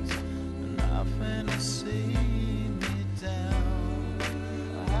ends, nothing to see me down.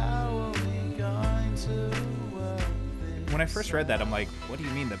 How are we going to work this? When I first read that, I'm like, what do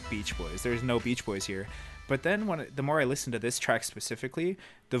you mean the Beach Boys? There's no Beach Boys here. But then the more I listen to this track specifically,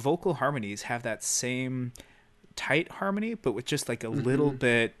 the vocal harmonies have that same tight harmony, but with just like a little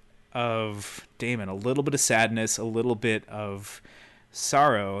bit of Damon, a little bit of sadness, a little bit of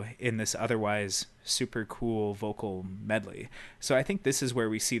sorrow in this otherwise super cool vocal medley. So I think this is where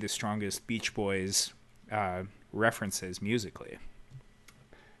we see the strongest Beach Boys references musically.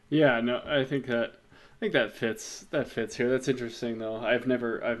 Yeah, no, I think that fits here. That's interesting though. I've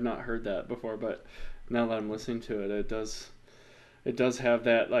not heard that before, but now that I'm listening to it, it does have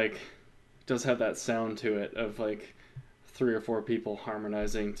that sound to it of like 3 or 4 people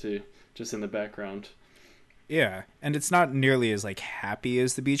harmonizing to just in the background. Yeah, and it's not nearly as like happy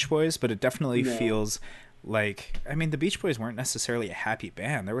as the Beach Boys, but it definitely No. feels like, I mean, the Beach Boys weren't necessarily a happy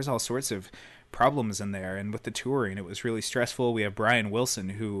band. There was all sorts of problems in there, and with the touring, it was really stressful. We have Brian Wilson,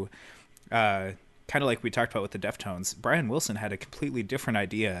 who, kind of like we talked about with the Deftones, Brian Wilson had a completely different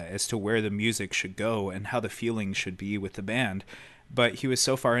idea as to where the music should go and how the feeling should be with the band. But he was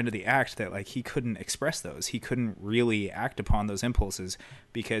so far into the act that like he couldn't express those. He couldn't really act upon those impulses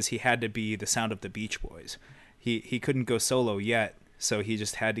because he had to be the sound of the Beach Boys. He couldn't go solo yet, so he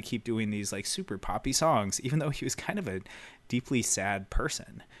just had to keep doing these like super poppy songs, even though he was kind of a deeply sad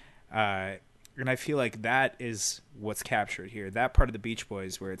person. And I feel like that is what's captured here. That part of the Beach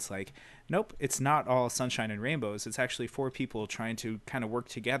Boys where it's like, nope, it's not all sunshine and rainbows. It's actually 4 people trying to kind of work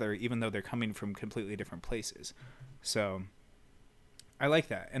together, even though they're coming from completely different places. So I like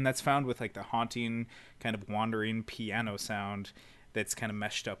that. And that's found with like the haunting kind of wandering piano sound that's kind of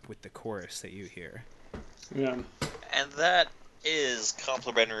meshed up with the chorus that you hear. Yeah. And that is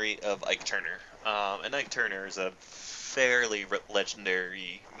complimentary of Ike Turner. And Ike Turner is a fairly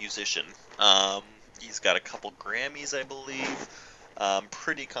legendary musician. He's got a couple Grammys, I believe.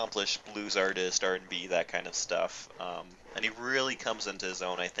 Pretty accomplished blues artist, R&B, that kind of stuff. And he really comes into his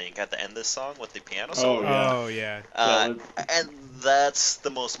own, I think, at the end of this song with the piano solo. Yeah. Oh, yeah. And that's the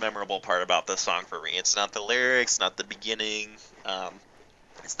most memorable part about this song for me. It's not the lyrics, not the beginning.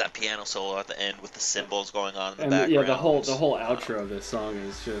 It's that piano solo at the end with the cymbals going on in the And background. yeah, the whole outro of this song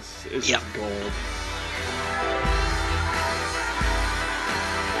is just gold.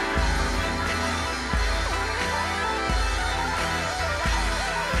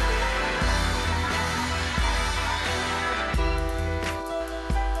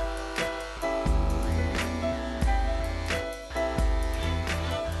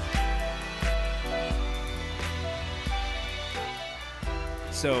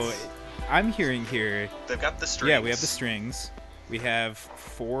 So I'm hearing here, They've got the strings. yeah, we have the strings. We have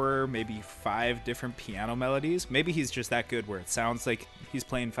 4, maybe 5 different piano melodies. Maybe he's just that good where it sounds like he's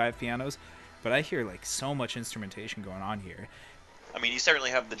playing 5 pianos, but I hear like so much instrumentation going on here. I mean, you certainly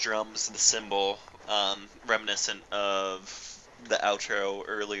have the drums, the cymbal, reminiscent of the outro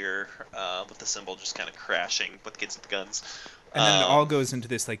earlier, with the cymbal just kind of crashing with Kids with Guns. And then it all goes into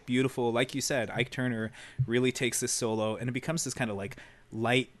this like beautiful, like you said, Ike Turner really takes this solo, and it becomes this kind of like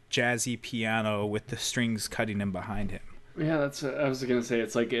light jazzy piano with the strings cutting in behind him. Yeah, that's. I was gonna say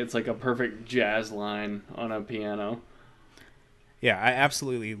it's like a perfect jazz line on a piano. Yeah, I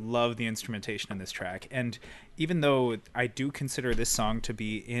absolutely love the instrumentation in this track, and even though I do consider this song to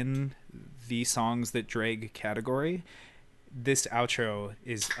be in the songs that drag category, this outro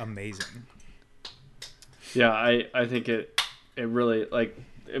is amazing. Yeah, I think it really, like,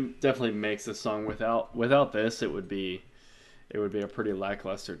 it definitely makes the song. Without this, it would be a pretty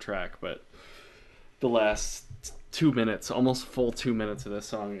lackluster track. But the last 2 minutes, almost full 2 minutes of this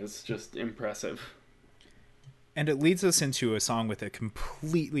song is just impressive. And it leads us into a song with a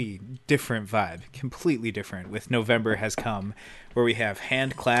completely different vibe, completely different, with November Has Come, where we have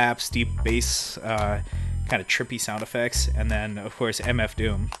hand claps, deep bass, kind of trippy sound effects, and then, of course, MF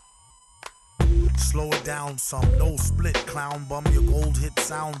Doom. Slow it down some, no split, clown bum, your gold hit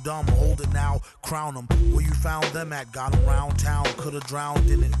sound dumb, hold it now, crown them, where you found them at, got them round town, could've drowned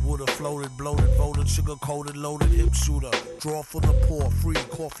in it, would've floated, bloated, voted, sugar-coated, loaded, hip shooter, draw for the poor, free,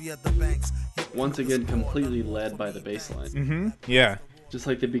 coffee at the banks. Once again, completely led by the bass line. Mm-hmm. Yeah. Just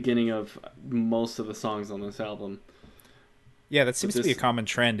like the beginning of most of the songs on this album. Yeah, that seems to be a this- common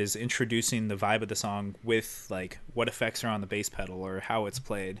trend, is introducing the vibe of the song with, like, what effects are on the bass pedal or how it's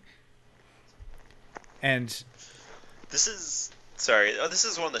played. And This is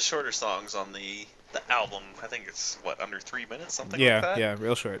one of the shorter songs on the album. I think it's under 3 minutes, something like that. yeah,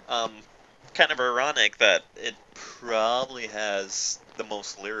 real short. Kind of ironic that it probably has the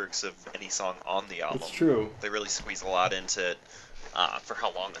most lyrics of any song on the album. It's true. They really squeeze a lot into it for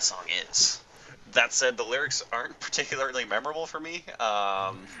how long the song is. That said, the lyrics aren't particularly memorable for me.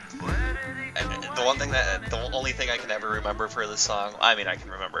 And the only thing I can ever remember for this song, I mean, I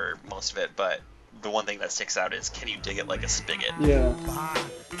can remember most of it, but the one thing that sticks out is, "Can you dig it like a spigot?" Yeah.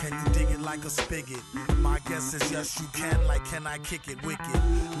 Can you dig it like a spigot? My guess is yes, you can. Like, can I kick it wicked?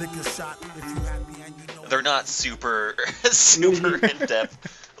 Lick a shot if you happy and you know. They're not super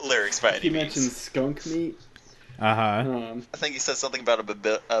in-depth lyrics by any He means. mentioned skunk meat. Uh-huh. I think he said something about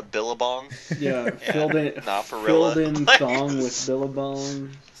a billabong. Yeah, filled in, Nah, for real. filled in Like, thong with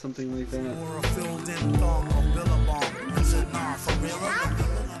billabong, something like that. Or a filled-in thong of Billabong. He said, nah, for real.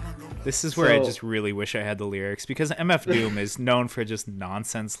 This is where I So- just really wish I had the lyrics, because MF Doom is known for just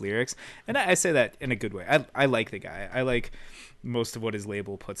nonsense lyrics, and I say that in a good way. I like the guy. I like most of what his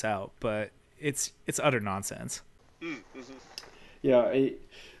label puts out, but it's utter nonsense. Yeah,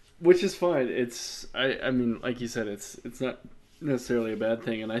 which is fine. I mean, like you said, it's not necessarily a bad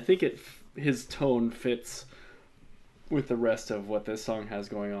thing, and I think his tone fits with the rest of what this song has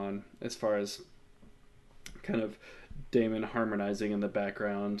going on, as far as kind of Damon harmonizing in the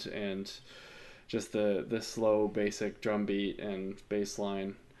background and just the slow basic drum beat and bass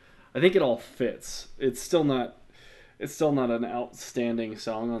line. I think it all fits. It's still not an outstanding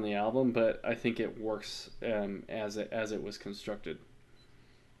song on the album, but I think it works as it was constructed.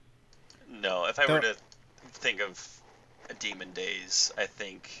 No, if I were to think of Demon Days, I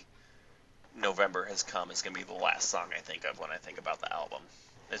think November Has Come is going to be the last song I think of when I think about the album.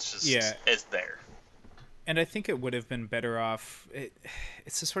 It's just, Yeah. it's there. And I think it would have been better off.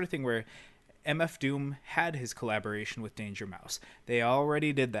 It's the sort of thing where MF Doom had his collaboration with Danger Mouse. They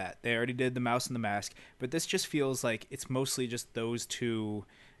already did that. They already did The Mouse and the Mask. But this just feels like it's mostly just those two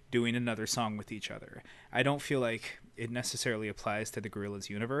doing another song with each other. I don't feel like it necessarily applies to the Gorillaz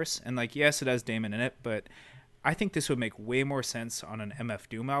universe. And, like, yes, it has Damon in it, but I think this would make way more sense on an MF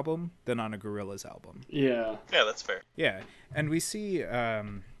Doom album than on a Gorillaz album. Yeah. Yeah, that's fair. Yeah, and we see a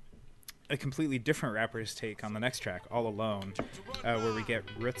completely different rapper's take on the next track, All Alone, where we get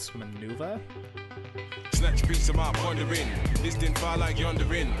Roots Manuva. Snatch beats of my wondering. This didn't fall like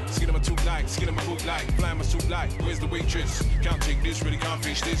yondering. Skin on my tube like, skin on my boot like, fly my suit like. Where's the waitress? Can't take this, really can't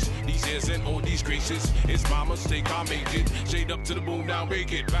face this. These airs and all these graces. It's my mistake, I made it. Shade up to the boom, now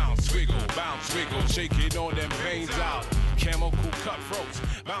make it. Bounce, wiggle, shake it on them veins out. Camel cool cutthroats,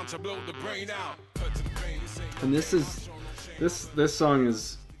 bound to blow the brain out. Cut to the brain, this ain't And this song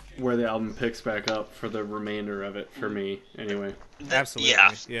is where the album picks back up for the remainder of it, for me anyway. Absolutely,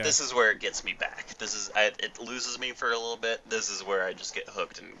 yeah. This is where it gets me back. It loses me for a little bit. This is where I just get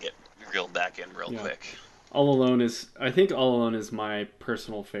hooked and get reeled back in real Yeah. quick. All Alone is, I think All Alone is my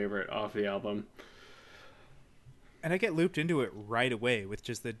personal favorite off the album. And I get looped into it right away with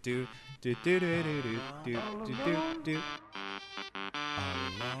just the do do do do do do do do do do.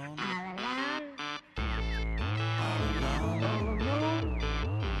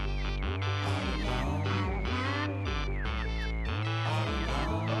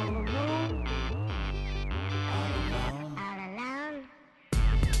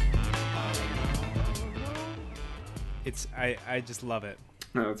 It's I just love it.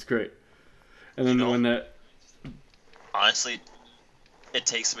 No, that's great. And then when that, Honestly, it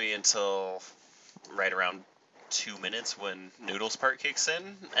takes me until right around 2 minutes when Noodles part kicks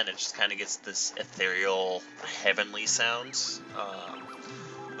in, and it just kind of gets this ethereal, heavenly sound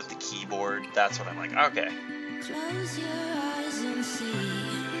with the keyboard. That's when I'm like, okay. Close your eyes and see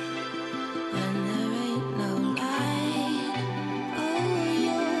when there ain't no light. Oh,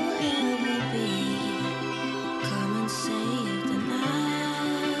 you'll ever be. Come and save the night.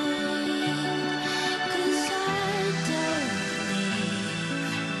 'Cause I don't leave.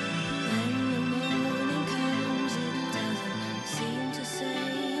 When the morning comes, it doesn't seem to say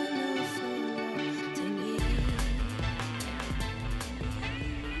enough to me.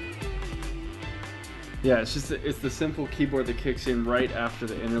 yeah, it's the simple keyboard that kicks in right after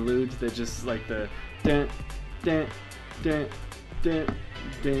the interlude. That just like the dun dun dun dun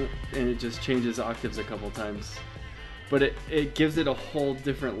dun, and it just changes octaves a couple times. But it gives it a whole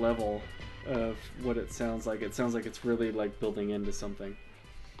different level of what it sounds like. It sounds like it's really like building into something.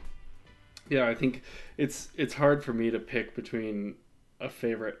 Yeah, I think it's hard for me to pick between a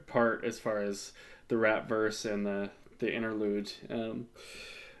favorite part as far as the rap verse and the interlude.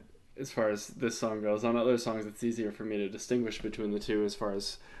 As far as this song goes, on other songs it's easier for me to distinguish between the two as far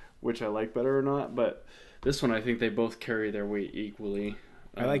as which I like better or not. But this one, I think they both carry their weight equally.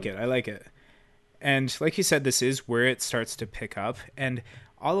 I like it. And like you said, this is where it starts to pick up. And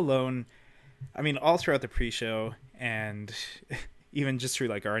All Alone, I mean, all throughout the pre-show and even just through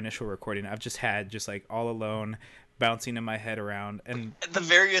like our initial recording, I've just had just like All Alone bouncing in my head around, and The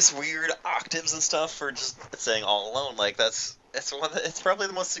various weird octaves and stuff for just saying all alone, like it's probably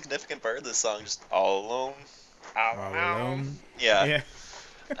the most significant part of this song, just all alone. All Alone. Yeah.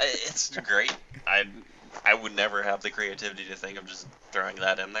 It's great. I would never have the creativity to think of just throwing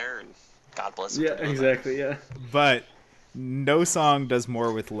that in there, and God bless him. Yeah, for doing exactly. Yeah. But no song does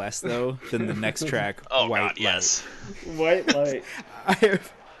more with less though than the next track. that. Oh White God, Light. yes. White light. I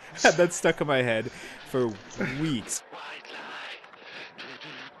have had that stuck in my head for weeks. White light.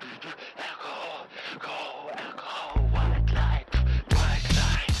 Alcohol, alcohol, white light, white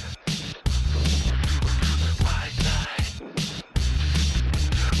light. White light.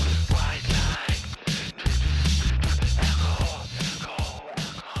 White light. Alcohol,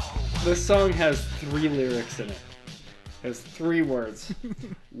 alcohol. This song has 3 lyrics in it. It has 3 words: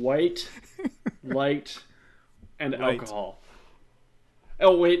 white, light, and Light. alcohol.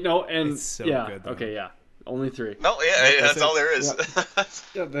 Oh wait, no, and It's so yeah, good, though. okay, yeah, only 3. No, yeah, that's it. all there is.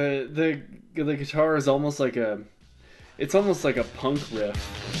 Yeah, the guitar is almost like a punk riff.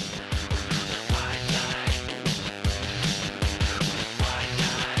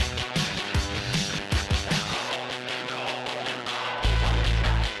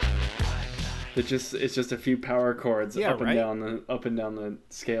 It's just a few power chords Yeah, up and right? down the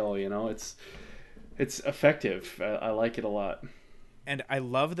scale. You know, it's effective. I like it a lot. And I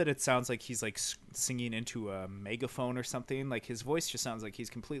love that it sounds like he's like singing into a megaphone or something. Like his voice just sounds like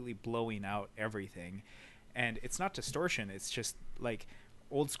he's completely blowing out everything. And it's not distortion. It's just like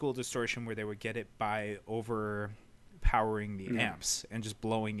old school distortion where they would get it by overpowering the amps and just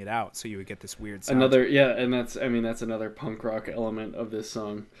blowing it out. So you would get this weird sound. And that's another punk rock element of this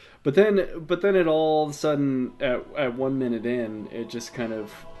song. But then it all of a sudden at 1 minute in, it just kind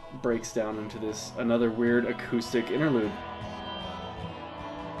of breaks down into this another weird acoustic interlude.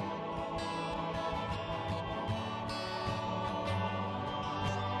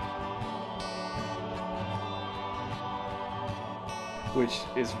 Which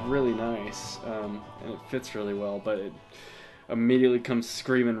is really nice, and it fits really well, but it immediately comes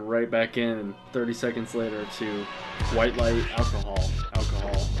screaming right back in, and 30 seconds later to white light, alcohol,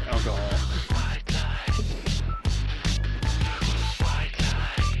 alcohol, alcohol.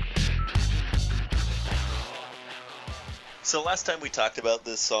 So last time we talked about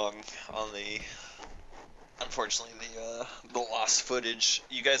this song on unfortunately the lost footage,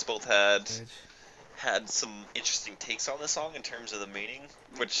 you guys both had some interesting takes on this song in terms of the meaning,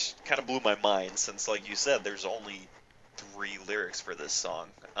 which kind of blew my mind since, like you said, there's only 3 lyrics for this song.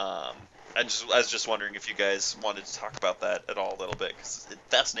 I was just wondering if you guys wanted to talk about that at all a little bit, because it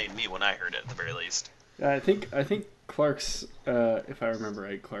fascinated me when I heard it, at the very least. I think Clark's, if I remember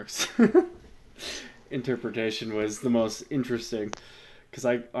right, Clark's interpretation was the most interesting, because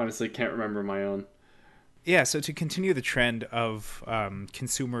I honestly can't remember my own. Yeah, so to continue the trend of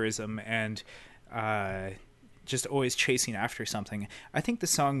consumerism and just always chasing after something, I think the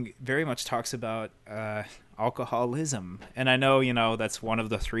song very much talks about alcoholism. And I know, that's one of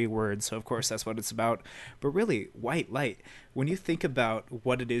the 3 words, so of course that's what it's about. But really, white light, when you think about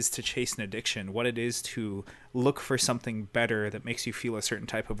what it is to chase an addiction, what it is to look for something better that makes you feel a certain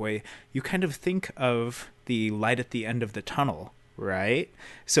type of way, you kind of think of the light at the end of the tunnel, right?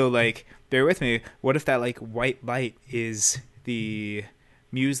 So, like, bear with me, what if that, like, white light is the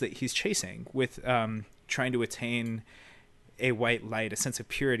muse that he's chasing with trying to attain a white light, a sense of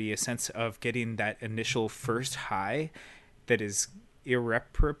purity, a sense of getting that initial first high that is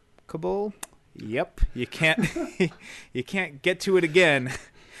irreplicable. Yep, you can't you can't get to it again,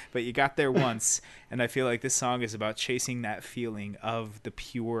 but you got there once. And I feel like this song is about chasing that feeling of the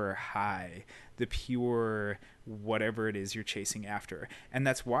pure high, the pure whatever it is you're chasing after. And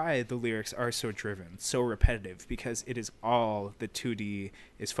that's why the lyrics are so driven, so repetitive, because it is all that 2D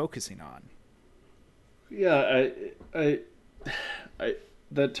is focusing on. Yeah, I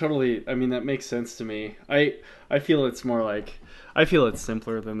that totally, I mean, that makes sense to me. I feel it's more like, I feel it's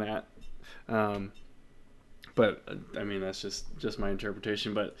simpler than that. But I mean, that's just my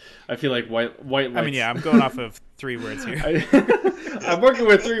interpretation, but I feel like white lights. I mean, yeah, I'm going off of 3 words here. I'm working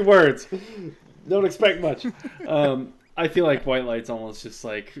with 3 words. Don't expect much. I feel like white light's almost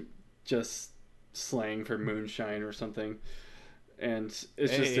just slang for moonshine or something. And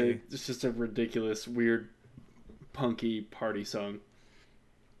it's just a ridiculous, weird, punky party song.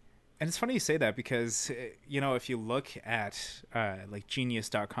 And it's funny you say that because, if you look at like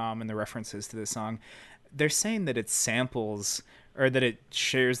Genius.com and the references to this song, they're saying that it samples or that it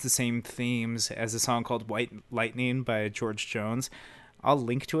shares the same themes as a song called White Lightning by George Jones. I'll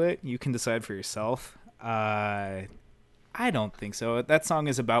link to it. You can decide for yourself. I don't think so. That song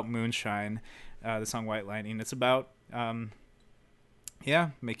is about moonshine, the song White Lightning. It's about,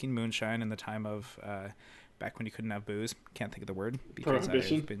 making moonshine in the time of... back when you couldn't have booze. Can't think of the word because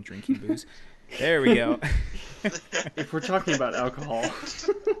I've been drinking booze. There we go. If we're talking about alcohol.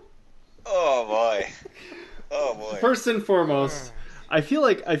 Oh boy. First and foremost, I feel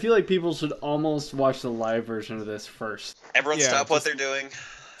like people should almost watch the live version of this first. Everyone stop what they're doing.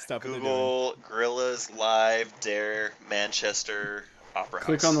 Stop Google Gorillaz Live Dare Manchester Opera House.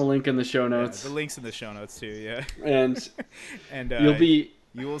 Click on the link in the show notes. The link's in the show notes too, yeah. And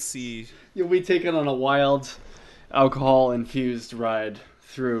you will see. You'll be taken on a wild, alcohol-infused ride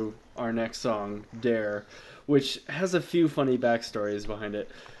through our next song, Dare, which has a few funny backstories behind it.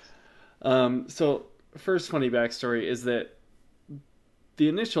 So, first funny backstory is that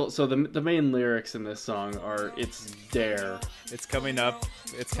the main lyrics in this song are, it's dare. It's coming up,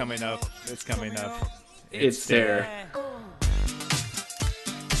 it's coming up, it's coming up. It's dare.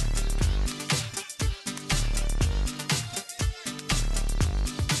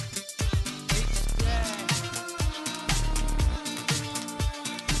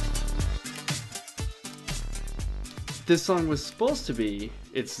 This song was supposed to be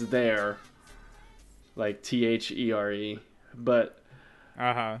It's There, like THERE, but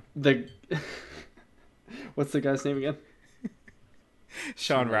the what's the guy's name again?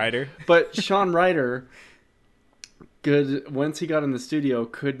 Sean Ryder. But Sean Ryder, once he got in the studio,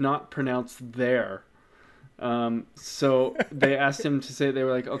 could not pronounce there. So they asked him to say it. They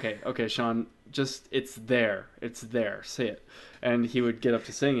were like, okay, Sean, just it's there, say it. And he would get up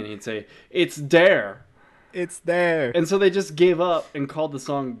to sing and he'd say, it's dare. It's there. And so they just gave up and called the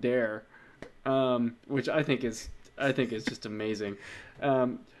song Dare, which I think is just amazing.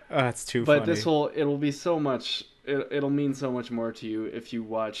 That's too funny. But it'll be so much, it'll mean so much more to you if you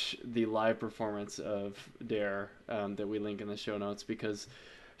watch the live performance of Dare that we link in the show notes, because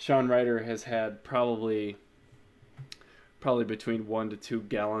Sean Ryder has had probably between 1 to 2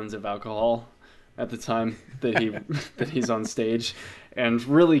 gallons of alcohol at the time that he's on stage, and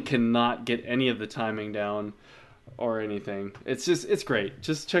really cannot get any of the timing down or anything. It's great.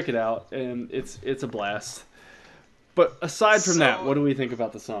 Just check it out, and it's a blast. But aside from that, what do we think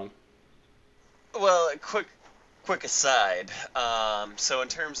about the song? Well, quick aside. So in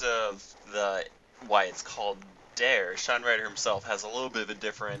terms of why it's called Dare, Sean Ryder himself has a little bit of a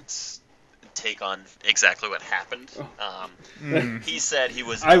different take on exactly what happened. He said he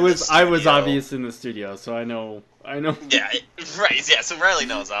was. I was obvious in the studio, so I know. Yeah, right. Yeah, so Riley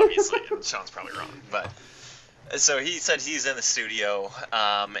knows obviously, and Sean's probably wrong, but so he said he's in the studio,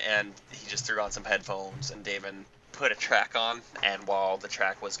 and he just threw on some headphones, and David put a track on, and while the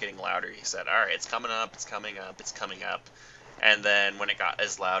track was getting louder, he said, "All right, it's coming up, it's coming up, it's coming up." And then when it got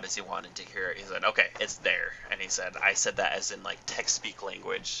as loud as he wanted to hear it, he said, "Okay, it's there." And he said, "I said that as in like text speak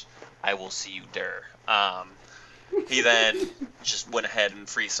language. I will see you there." He then just went ahead and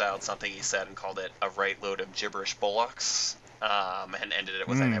freestyled something he said and called it a right load of gibberish bullocks, and ended it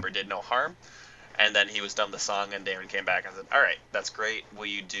with "I never did no harm." And then he was done the song, and Damon came back and said, "All right, that's great. Will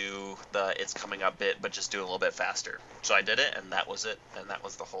you do the it's coming up bit, but just do it a little bit faster?" So I did it, and that was it, and that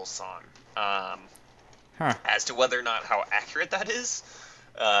was the whole song. As to whether or not how accurate that is,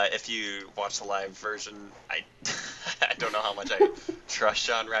 if you watch the live version, I don't know how much I trust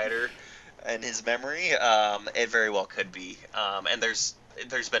Sean Ryder and his memory. It very well could be. And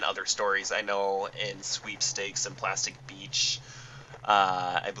there's been other stories. I know in Sweepstakes and Plastic Beach,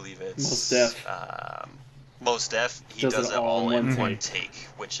 I believe it's Mos Def. He does it all in one take,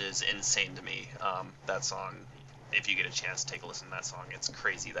 which is insane to me. That song, if you get a chance to take a listen to that song, it's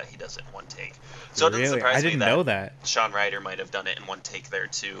crazy that he does it in one take. So it doesn't surprise I didn't me know that Sean Ryder might have done it in one take there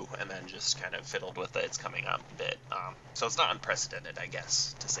too, and then just kind of fiddled with it. It's coming up a bit. So it's not unprecedented, I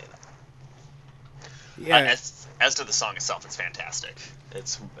guess, to say that. Yeah. As to the song itself, it's fantastic.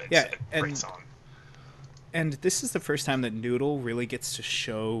 It's a great song. And this is the first time that Noodle really gets to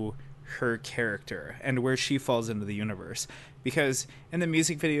show her character and where she falls into the universe. Because in the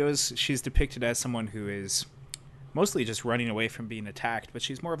music videos, she's depicted as someone who is mostly just running away from being attacked, but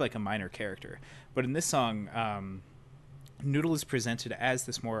she's more of like a minor character. But in this song, Noodle is presented as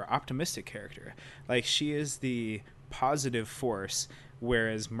this more optimistic character. Like, she is the positive force,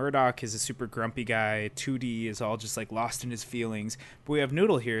 whereas Murdoch is a super grumpy guy. 2D is all just like lost in his feelings. But we have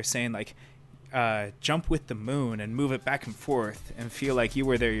Noodle here saying like, jump with the moon and move it back and forth and feel like you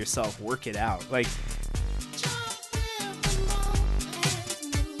were there yourself. Work it out. Like,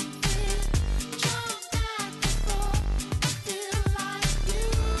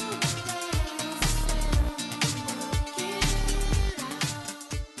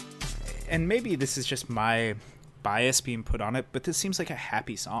 and maybe this is just my bias being put on it, but this seems like a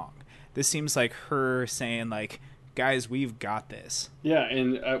happy song. This seems like her saying like, guys, we've got this. Yeah,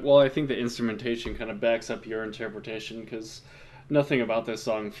 and well, I think the instrumentation kind of backs up your interpretation, because nothing about this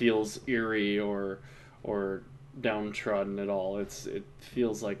song feels eerie or downtrodden at all. It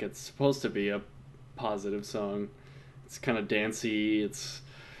feels like it's supposed to be a positive song. It's kind of dancey. It's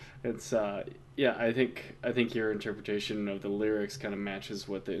yeah. I think your interpretation of the lyrics kind of matches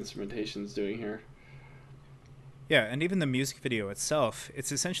what the instrumentation's doing here. Yeah, and even the music video itself,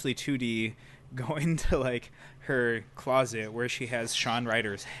 it's essentially 2D going to like her closet where she has Sean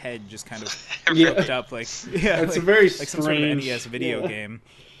Ryder's head just kind of ripped up, like it's like, a very like some sort of NES video game.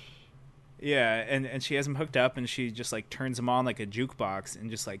 Yeah, and she has him hooked up, and she just like turns him on like a jukebox and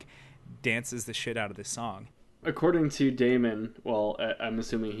just like dances the shit out of this song. According to Damon, well, I'm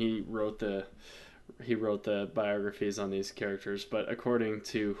assuming he wrote the biographies on these characters, but according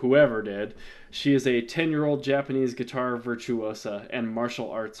to whoever did, she is a 10-year-old Japanese guitar virtuosa and martial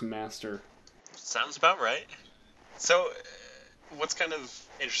arts master. Sounds about right. So, what's kind of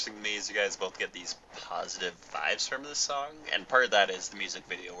interesting to me is you guys both get these positive vibes from this song, and part of that is the music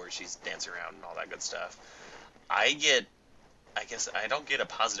video where she's dancing around and all that good stuff. I guess I don't get a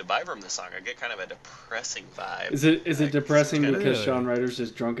positive vibe from this song. I get kind of a depressing vibe. Is it depressing because Sean Ryder's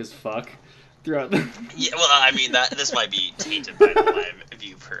just drunk as fuck throughout the... Yeah, well, I mean, this might be tainted by the live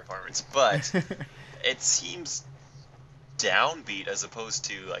view performance, but it seems downbeat as opposed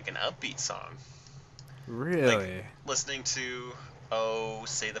to like an upbeat song. Really? Like, listening to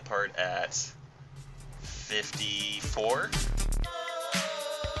say the part at 54.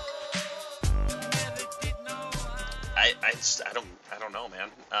 I don't know, man.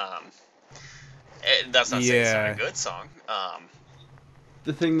 That's not saying it's not a good song.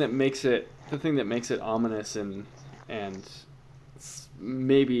 The thing that makes it ominous and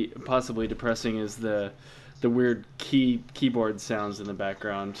maybe possibly depressing is the weird keyboard sounds in the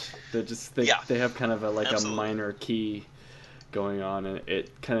background. They have kind of a minor key going on, and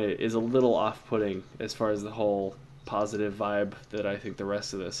it kind of is a little off-putting as far as the whole positive vibe that I think the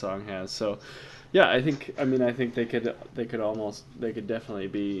rest of this song has. So yeah, I think they could definitely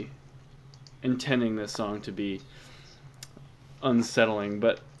be intending this song to be unsettling,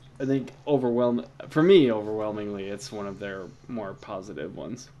 but I think overwhelmingly it's one of their more positive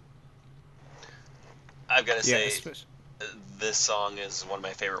ones. I've got to say, this song is one of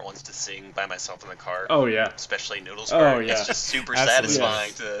my favorite ones to sing by myself in the car. Oh yeah, especially Noodle's part. Oh yeah, it's just super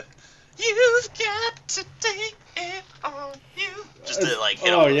satisfying to. You've got to take it on you. Just to like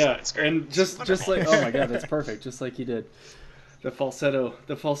hit all those notes. And just like, oh my god, that's perfect. Just like you did. The falsetto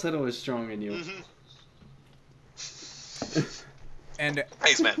is strong in you. Mm-hmm. And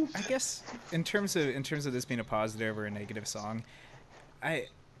Thanks, man. I guess in terms of this being a positive or a negative song, I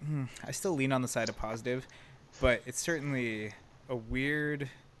still lean on the side of positive, but it's certainly a weird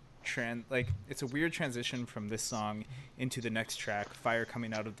it's a weird transition from this song into the next track, Fire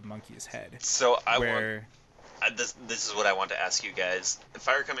Coming Out of the Monkey's Head. So where this is what I want to ask you guys.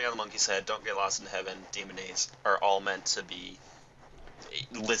 Fire Coming Out of the Monkey's Head, Don't Get Lost in Heaven, Demon Days are all meant to be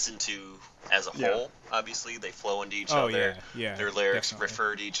listened to as a whole. Obviously, they flow into each other. Yeah, their lyrics definitely.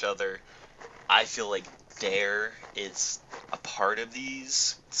 refer to each other. I feel like Dare is a part of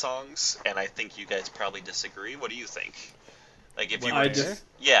these songs, and I think you guys probably disagree. What do you think? Like, if you were do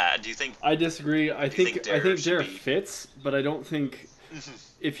you think? I disagree. I think Dare should Dare be- fits, but I don't think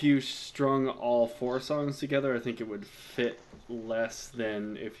if you strung all 4 songs together, I think it would fit less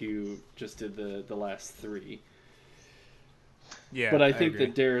than if you just did the last 3. Yeah, But I think agree.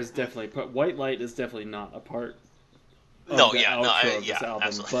 that Dare is definitely, but White Light is definitely not a part of No, the yeah, no, outro of yeah, this album.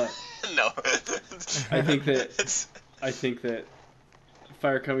 absolutely. But No. I think that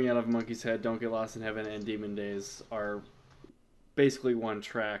Fire Coming Out of a Monkey's Head, Don't Get Lost in Heaven, and Demon Days are basically one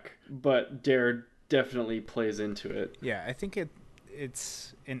track, but Dare definitely plays into it. Yeah, I think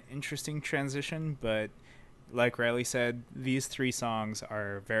it's an interesting transition, but like Riley said, these 3 songs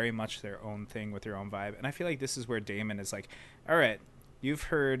are very much their own thing with their own vibe. And I feel like this is where Damon is like, all right, you've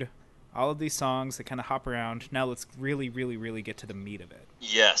heard all of these songs that kind of hop around. Now let's really, really, really get to the meat of it.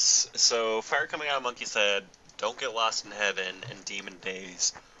 Yes. So Fire Coming Out of Monkey's Head, Don't Get Lost in Heaven, and Demon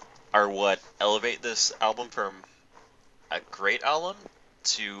Days are what elevate this album from a great album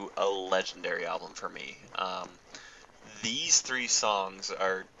to a legendary album for me. These 3 songs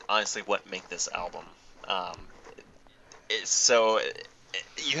are honestly what make this album.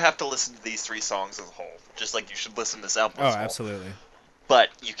 You have to listen to these 3 songs as a whole, just like you should listen to this album as a whole. Absolutely. But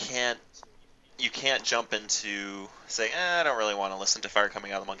you can't jump into saying, I don't really want to listen to Fire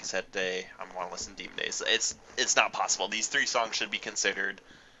Coming Out of the Monkey's Head today. I want to listen to Demon Days. It's not possible. These 3 songs should be considered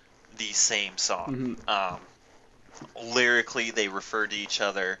the same song. Lyrically, they refer to each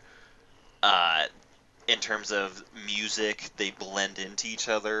other. In terms of music, they blend into each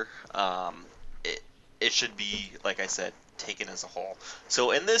other. It should be, like I said, taken as a whole. So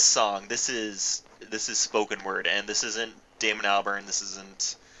in this song, this is spoken word, and this isn't Damon Albarn. This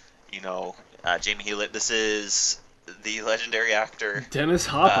isn't, Jamie Hewlett. This is the legendary actor Dennis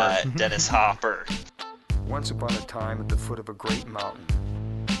Hopper. Dennis Hopper. Once upon a time, at the foot of a great mountain,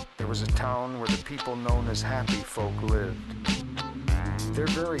 there was a town where the people known as happy folk lived. Their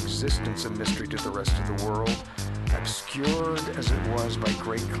very existence a mystery to the rest of the world, obscured as it was by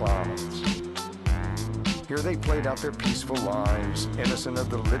great clouds. Here they played out their peaceful lives, innocent of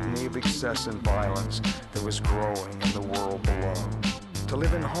the litany of excess and violence that was growing in the world below. To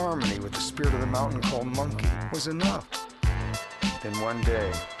live in harmony with the spirit of the mountain called Monkey was enough. Then one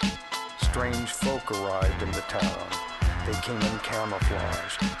day, strange folk arrived in the town. They came in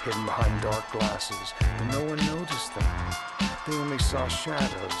camouflage, hidden behind dark glasses, but no one noticed them. They only saw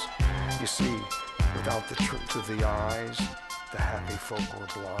shadows. You see, without the truth of the eyes, the happy folk were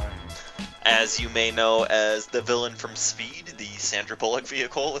blind. As you may know as the villain from Speed, the Sandra Bullock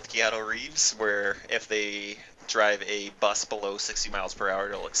vehicle with Keanu Reeves, where if they drive a bus below 60 miles per hour,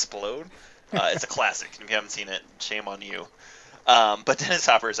 it'll explode. It's a classic. If you haven't seen it, shame on you. But Dennis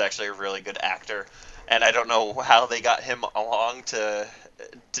Hopper is actually a really good actor, and I don't know how they got him along to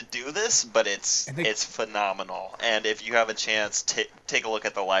do this, but it's phenomenal. And if you have a chance, take a look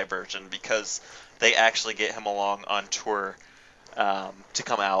at the live version, because they actually get him along on tour to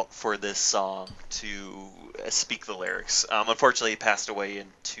come out for this song to speak the lyrics. Unfortunately, he passed away in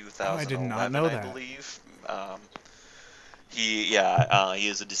 2011, I did not know that. I believe. He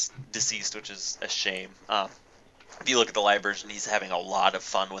is deceased, which is a shame. If you look at the live version, he's having a lot of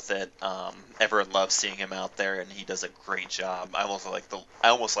fun with it. Everyone loves seeing him out there, and he does a great job. I almost like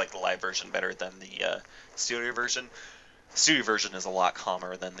the live version better than the studio version. Studio version is a lot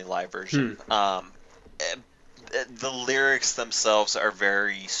calmer than the live version. The lyrics themselves are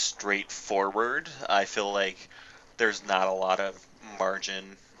very straightforward. I feel like there's not a lot of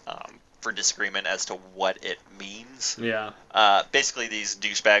margin for disagreement as to what it means. Yeah. Basically, these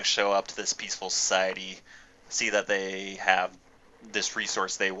douchebags show up to this peaceful society, see that they have this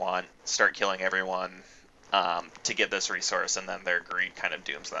resource they want, start killing everyone to get this resource, and then their greed kind of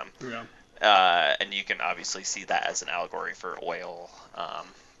dooms them. Yeah. And you can obviously see that as an allegory for oil,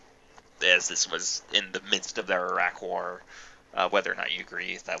 as this was in the midst of their Iraq war, whether or not you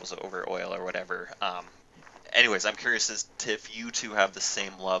agree if that was over oil or whatever. Anyways, I'm curious as to if you two have the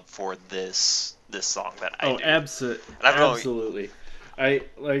same love for this song that I do. Absolutely. I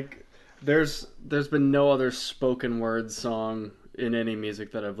like. There's been no other spoken word song in any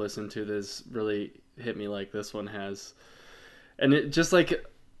music that I've listened to that's really hit me like this one has. And it just like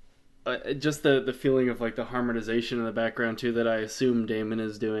just the feeling of like the harmonization in the background too that I assume Damon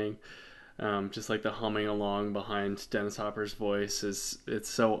is doing. Just like the humming along behind Dennis Hopper's voice it's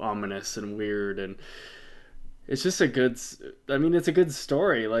so ominous and weird, and it's just it's a good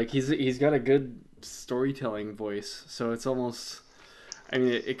story. Like he's got a good storytelling voice, so it's almost,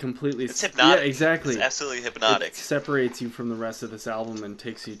 it completely, it's hypnotic. Yeah, exactly. It's absolutely hypnotic. It separates you from the rest of this album and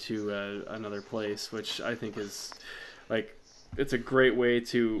takes you to another place, which I think is like, it's a great way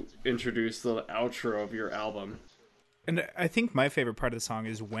to introduce the outro of your album. And I think my favorite part of the song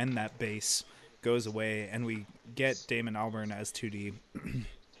is when that bass goes away and we get Damon Albarn as 2D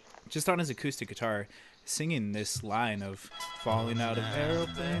just on his acoustic guitar singing this line of falling out of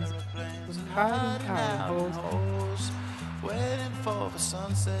aeroplanes, hiding out in holes, waiting for the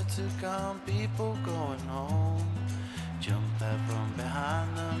sunset to come, people going home. Jump out from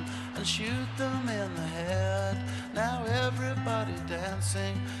behind them and shoot them in the head. Now everybody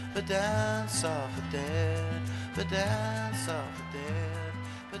dancing the dance of the dead, the dance of the dead,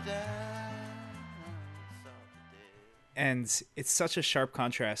 the dance of the dead. And it's such a sharp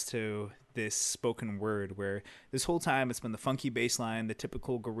contrast to this spoken word where this whole time it's been the funky bass line, the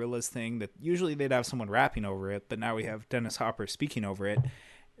typical Gorillaz thing that usually they'd have someone rapping over it, but now we have Dennis Hopper speaking over it.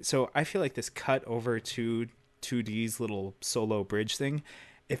 So I feel like this cut over to 2D's little solo bridge thing,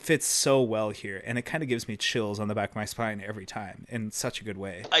 it fits so well here, and it kind of gives me chills on the back of my spine every time in such a good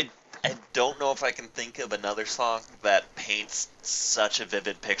way. I don't know if I can think of another song that paints such a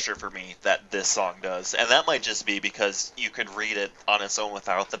vivid picture for me that this song does, and that might just be because you could read it on its own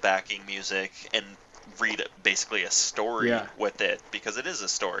without the backing music and read it, basically a story with it, because it is a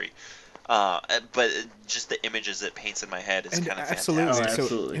story. But just the images it paints in my head is kind of absolutely. fantastic.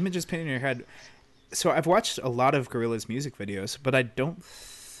 So images painted in your head. So I've watched a lot of Gorillaz music videos, but I don't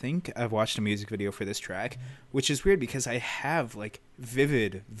think I've watched a music video for this track, which is weird because I have like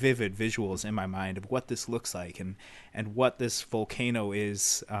vivid visuals in my mind of what this looks like and what this volcano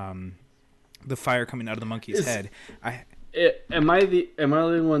is, the fire coming out of the monkey's head. Am I the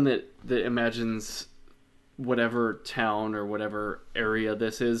only one that imagines whatever town or whatever area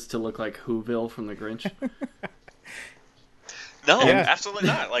this is to look like Whoville from The Grinch? No, absolutely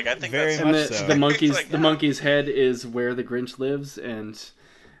not. Like I think very that's much so. The monkey's head is where the Grinch lives, and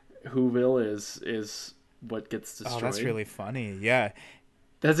Whoville is what gets destroyed. Oh, that's really funny. Yeah.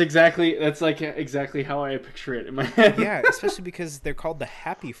 That's exactly how I picture it in my head. Yeah, especially because they're called the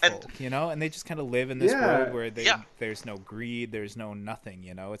happy folk, and they just kind of live in this world where there's no greed, there's no nothing,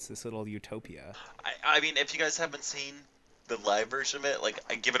 it's this little utopia. I mean, if you guys haven't seen the live version of it, like,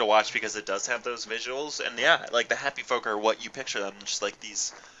 I give it a watch because it does have those visuals, and like the happy folk are what you picture them, just like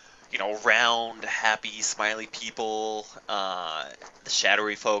these, round, happy, smiley people. The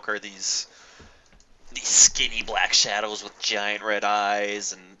shadowy folk are these skinny black shadows with giant red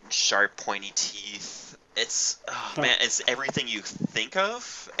eyes and sharp pointy teeth. It's it's everything you think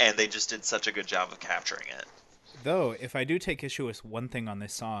of, and they just did such a good job of capturing it. Though, if I do take issue with one thing on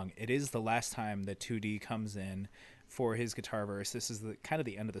this song, it is the last time that 2D comes in for his guitar verse. This is the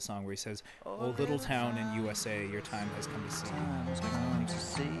end of the song where he says, "Oh, little town in USA, your time has come to see." Time's come to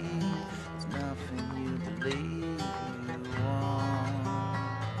see, there's nothing you believe you want.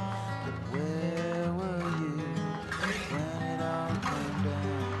 But where were you when it all came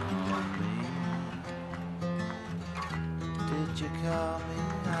down on me? Did you call me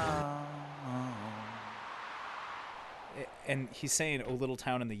now? And he's saying, "Oh, little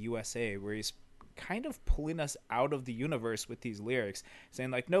town in the USA," where he's kind of pulling us out of the universe with these lyrics, saying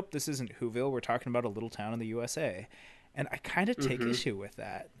like, nope, this isn't Whoville, we're talking about a little town in the USA. And I kind of take issue with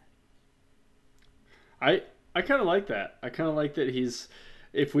that. I kind of like that. I kind of like that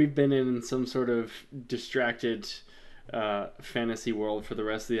if we've been in some sort of distracted fantasy world for the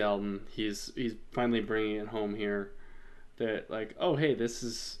rest of the album, he's finally bringing it home here. That like, oh hey,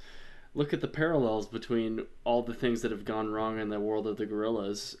 look at the parallels between all the things that have gone wrong in the world of the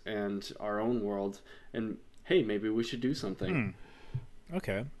Gorillaz and our own world, and hey, maybe we should do something.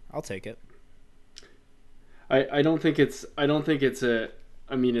 Okay, I'll take it. I don't think it's it's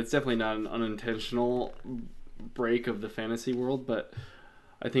definitely not an unintentional break of the fantasy world, but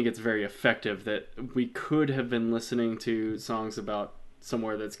I think it's very effective that we could have been listening to songs about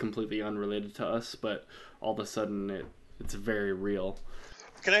somewhere that's completely unrelated to us, but all of a sudden it's very real.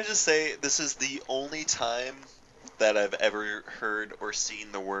 Can I just say, this is the only time that I've ever heard or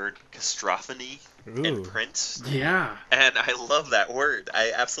seen the word cacophony in print. Yeah. And I love that word.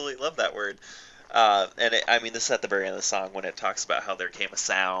 I absolutely love that word. This is at the very end of the song when it talks about how there came a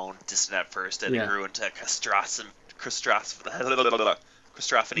sound, distant at first, and it grew into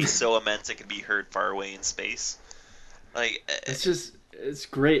Christophany so immense it can be heard far away in space. Like It's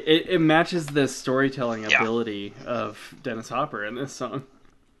great. It matches the storytelling Yeah. ability of Dennis Hopper in this song.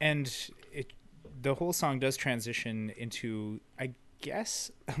 And the whole song does transition into, I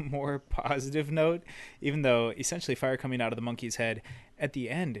guess, a more positive note, even though essentially fire coming out of the monkey's head. At the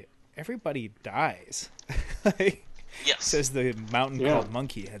end, everybody dies. Like, Yes. says the mountain Yeah. called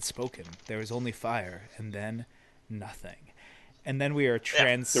Monkey had spoken. There was only fire, and then nothing. And then we are There were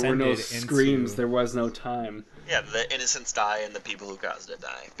transcended no into... screams. There was no time. Yeah, the innocents die and the people who caused it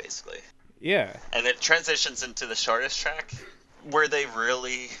die, basically. Yeah. And it transitions into the shortest track, where they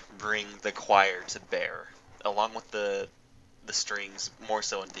really bring the choir to bear, along with the strings, more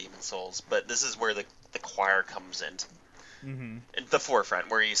so in Demon Souls. But this is where the choir comes into the forefront,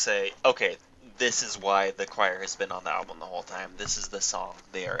 where you say, okay, this is why the choir has been on the album the whole time. This is the song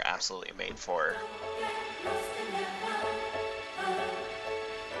they are absolutely made for.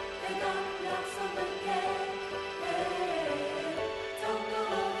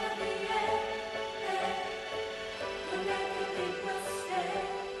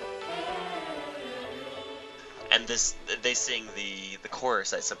 And they sing the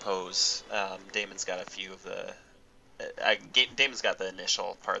chorus, I suppose. Damon's got a few of the... Damon's got the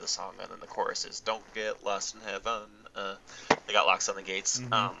initial part of the song, and then the chorus is "Don't get lost in heaven." They got locks on the gates.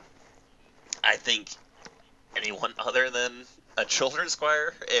 I think anyone other than a children's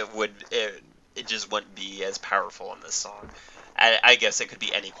choir, it just wouldn't be as powerful in this song. I guess it could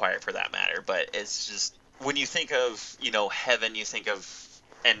be any choir for that matter, but it's just when you think of heaven, you think of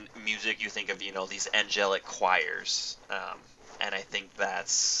and music, you think of these angelic choirs, and I think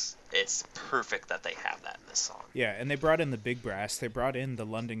it's perfect that they have that in this song. Yeah, and they brought in the big brass. They brought in the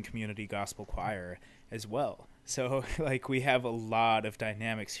London Community Gospel Choir as well. So, like, we have a lot of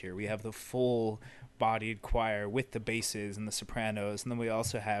dynamics here. We have the full-bodied choir with the basses and the sopranos, and then we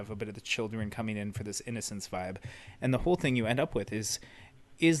also have a bit of the children coming in for this innocence vibe. And the whole thing you end up with is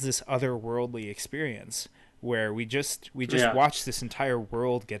this otherworldly experience where we just watch this entire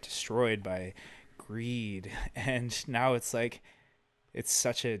world get destroyed by greed, and now it's like it's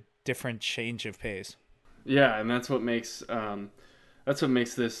such a different change of pace. Yeah, and that's what makes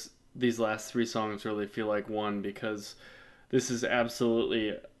these last three songs really feel like one, because this is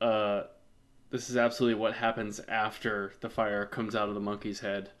absolutely what happens after the fire comes out of the monkey's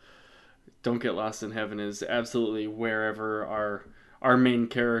head. Don't Get Lost in Heaven is absolutely wherever our main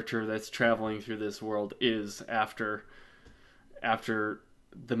character that's traveling through this world is after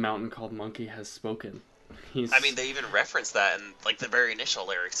the mountain called Monkey has spoken. I mean, they even reference that in like the very initial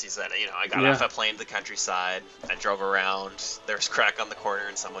lyrics. He said, I got off a plane to the countryside, I drove around, there's crack on the corner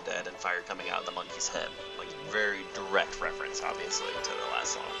and someone dead, and fire coming out of the monkey's head. Like, very direct reference, obviously, to the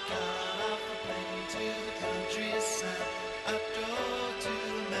last song.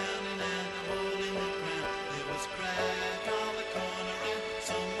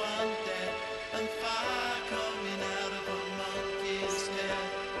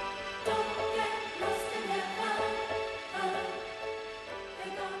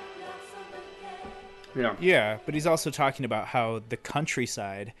 Yeah, but he's also talking about how the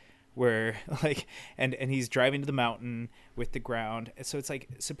countryside where like and he's driving to the mountain with the ground. So it's like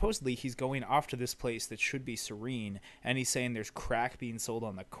supposedly he's going off to this place that should be serene, and he's saying there's crack being sold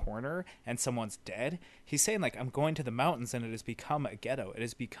on the corner and someone's dead. He's saying like I'm going to the mountains and it has become a ghetto. It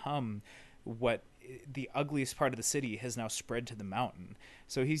has become what the ugliest part of the city has now spread to the mountain.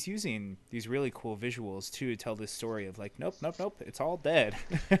 So he's using these really cool visuals too to tell this story of like nope, it's all dead.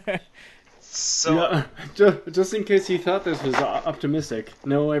 So just in case you thought this was optimistic,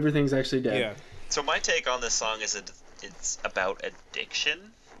 no, everything's actually dead. Yeah. So my take on this song is it's about addiction.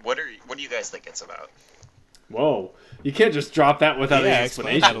 What do you guys think it's about? Whoa, you can't just drop that without any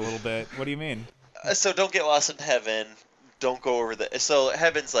explain explanation. that a little bit. What do you mean? So don't get lost in heaven. Don't go over the. So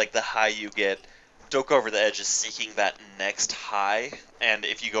heaven's like the high you get. Don't go over the edge is seeking that next high, and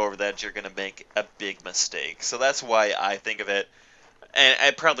if you go over the edge, you're gonna make a big mistake. So that's why I think of it. And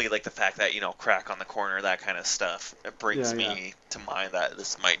I probably like the fact that, crack on the corner, that kind of stuff. It brings me to mind that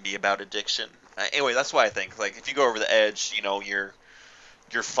this might be about addiction. Anyway, that's why I think, like, if you go over the edge,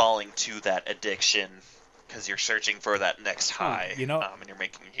 you're falling to that addiction because you're searching for that next high, and you're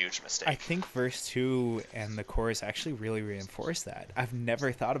making a huge mistake. I think verse 2 and the chorus actually really reinforce that. I've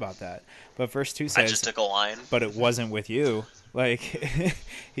never thought about that. But verse 2 says... I just took a line. But it wasn't with you. Like,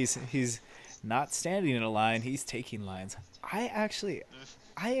 he's not standing in a line, he's taking lines. I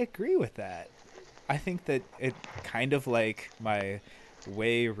agree with that. I think that it kind of like my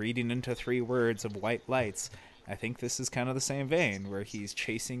way reading into 3 words of white lights. I think this is kind of the same vein where he's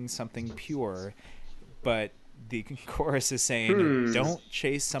chasing something pure, but the chorus is saying, "Don't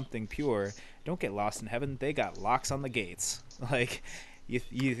chase something pure. Don't get lost in heaven. They got locks on the gates." Like, you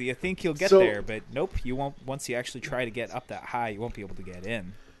think you'll get there, but nope, you won't. Once you actually try to get up that high, you won't be able to get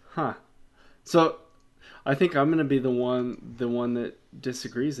in. Huh. So, I think I'm gonna be the one that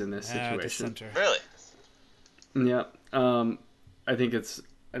disagrees in this situation. Really? Yeah. I think it's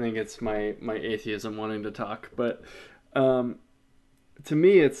my atheism wanting to talk, but to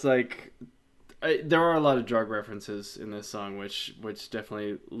me, it's like there are a lot of drug references in this song, which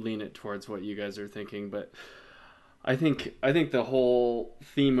definitely lean it towards what you guys are thinking. But I think the whole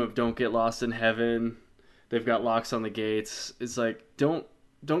theme of "Don't get lost in heaven," they've got locks on the gates, is like don't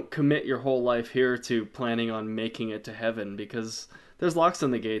commit your whole life here to planning on making it to heaven, because there's locks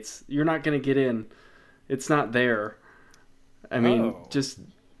on the gates. You're not going to get in. It's not there. I mean, just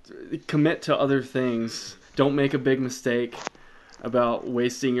commit to other things. Don't make a big mistake about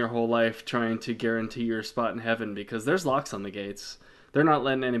wasting your whole life trying to guarantee your spot in heaven, because there's locks on the gates. They're not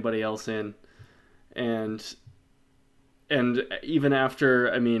letting anybody else in. And even after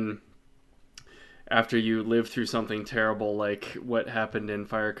you live through something terrible like what happened in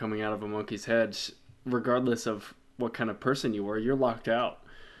Fire Coming Out of a Monkey's Head, regardless of what kind of person you were, you're locked out,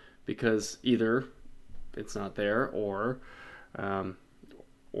 because either it's not there or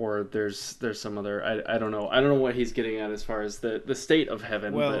there's some other, I don't know what he's getting at as far as the state of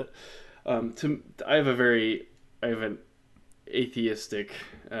heaven. Well, but I have an atheistic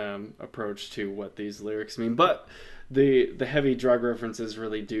approach to what these lyrics mean, but the heavy drug references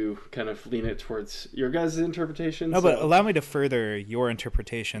really do kind of lean it towards your guys' interpretation. No, but allow me to further your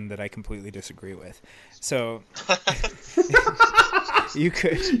interpretation that I completely disagree with. So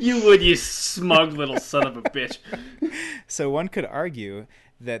you smug little son of a bitch. So one could argue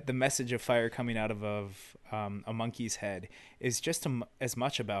that the message of Fire Coming Out of a Monkey's Head is just as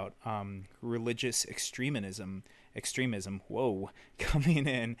much about religious extremism. Coming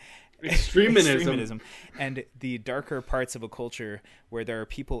in. Extremism, and the darker parts of a culture where there are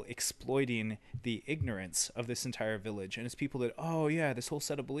people exploiting the ignorance of this entire village, and it's people that, oh yeah, this whole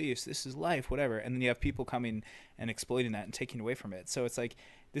set of beliefs, this is life, whatever, and then you have people coming and exploiting that and taking away from it. So it's like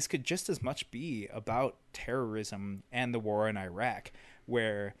this could just as much be about terrorism and the war in Iraq,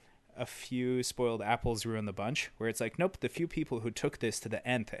 where a few spoiled apples ruin the bunch, where it's like, nope, the few people who took this to the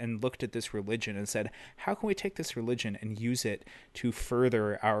nth and looked at this religion and said, how can we take this religion and use it to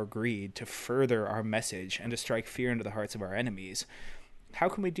further our greed, to further our message, and to strike fear into the hearts of our enemies? How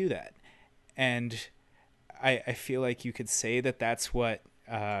can we do that? And I feel like you could say that that's what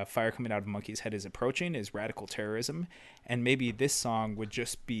Fire Coming Out of a Monkey's Head is approaching, is radical terrorism. And maybe this song would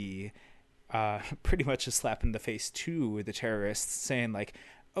just be pretty much a slap in the face to the terrorists, saying like,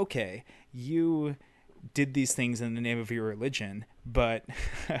 okay, you did these things in the name of your religion, but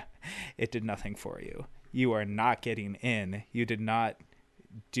it did nothing for you. You are not getting in. You did not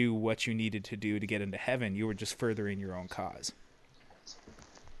do what you needed to do to get into heaven. You were just furthering your own cause.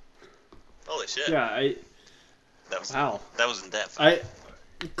 Holy shit. Yeah, wow. That was in depth.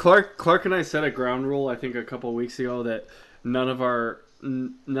 Clark and I set a ground rule, I think a couple of weeks ago, that none of our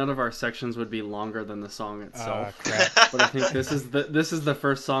sections would be longer than the song itself. But I think this is the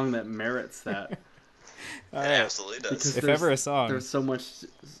first song that merits that. It absolutely does. Because if ever a song, there's so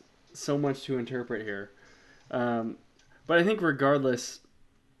much to interpret here. But I think regardless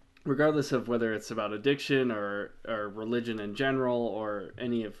of whether it's about addiction or religion in general, or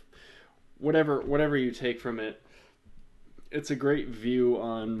any of whatever you take from it, it's a great view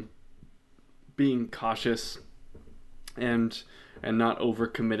on being cautious and not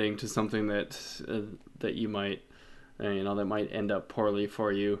overcommitting to something that you might, that might end up poorly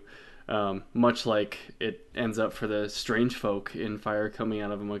for you, much like it ends up for the strange folk in Fire Coming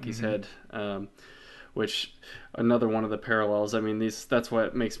Out of a Monkey's Head, which another one of the parallels. I mean, that's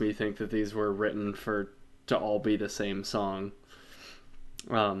what makes me think that these were written to all be the same song.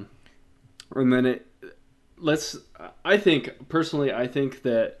 And then I think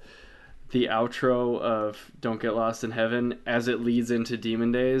that the outro of Don't Get Lost in Heaven, as it leads into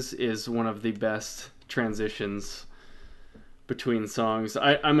Demon Days, is one of the best transitions between songs.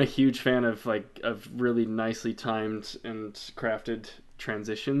 I'm a huge fan of really nicely timed and crafted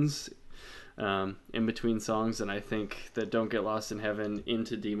transitions in between songs, and I think that Don't Get Lost in Heaven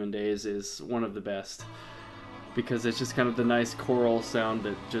into Demon Days is one of the best, because it's just kind of the nice choral sound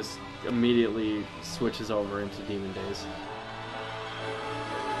that just immediately switches over into Demon Days.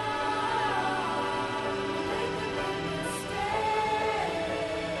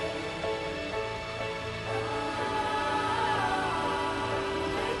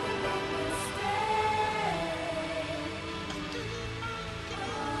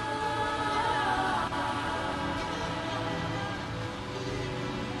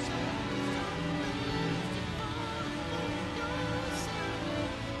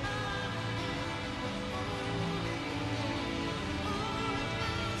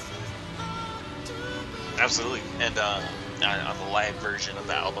 Absolutely. And on the live version of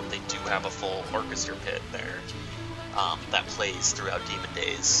the album, they do have a full orchestra pit there that plays throughout Demon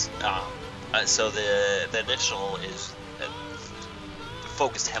Days. So the initial is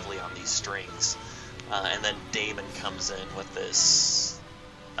focused heavily on these strings, and then Damon comes in with this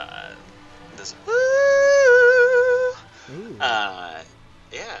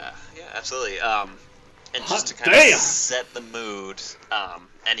yeah, absolutely. And just to kind of set the mood,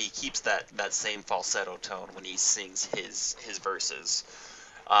 and he keeps that same falsetto tone when he sings his verses,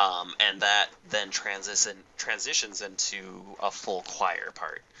 and that then transitions into a full choir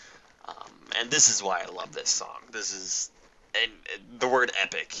part. And this is why I love this song. This is, and the word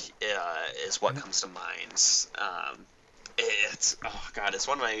epic is what comes to mind. It's it's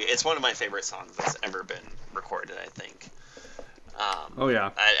one of my favorite songs that's ever been recorded, I think.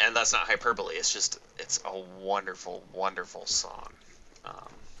 And that's not hyperbole. It's a wonderful, wonderful song.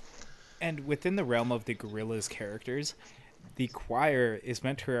 And within the realm of the Gorillaz characters, the choir is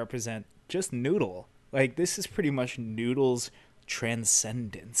meant to represent just Noodle. Like, this is pretty much Noodle's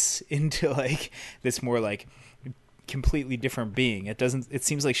transcendence into like this more like completely different being. It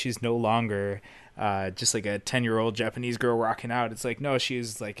seems like she's no longer just like a 10-year-old Japanese girl rocking out. It's like, no,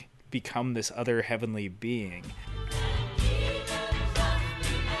 she's like become this other heavenly being.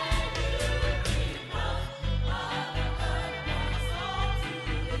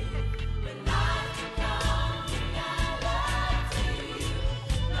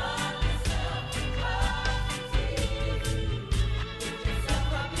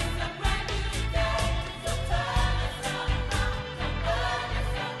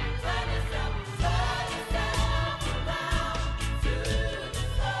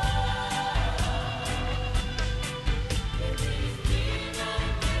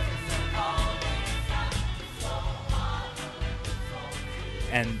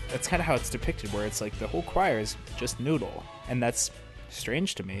 And that's kind of how it's depicted, where it's like the whole choir is just Noodle. And that's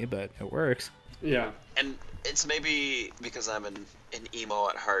strange to me, but it works. Yeah. And it's maybe because I'm an emo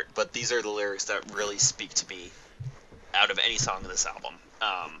at heart, but these are the lyrics that really speak to me out of any song in this album.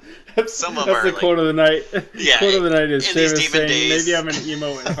 Some of them are the like, quote of the night. Yeah, quote of the night is Seamus saying, days, maybe I'm an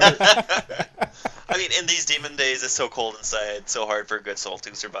emo at heart. I mean, in these demon days, it's so cold inside, so hard for a good soul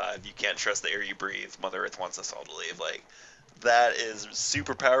to survive. You can't trust the air you breathe. Mother Earth wants us all to leave. Like, that is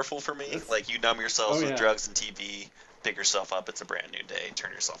super powerful for me. Like, you numb yourselves with drugs and TV, pick yourself up. It's a brand new day.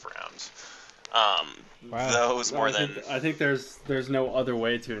 Turn yourself around. Those more than I think there's no other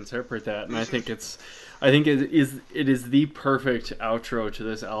way to interpret that, and I think it is the perfect outro to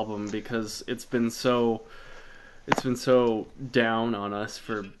this album, because it's been so down on us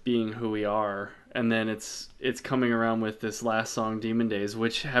for being who we are, and then it's coming around with this last song, Demon Days,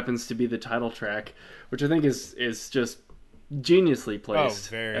 which happens to be the title track, which I think is just geniusly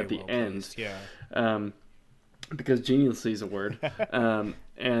placed at the end. Placed, yeah. Because geniusly is a word.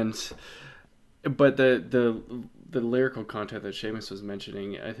 But the lyrical content that Seamus was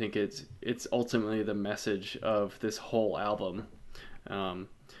mentioning, I think it's ultimately the message of this whole album.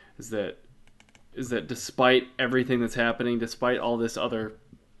 Is that despite everything that's happening, despite all this other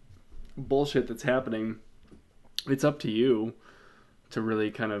bullshit that's happening, it's up to you to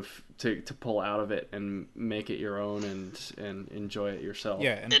really kind of to pull out of it and make it your own and enjoy it yourself.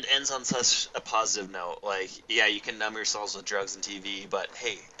 Yeah, and it ends on such a positive note. Like, yeah, you can numb yourselves with drugs and TV, but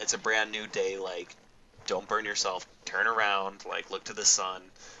hey, it's a brand new day. Like, don't burn yourself. Turn around. Like, look to the sun.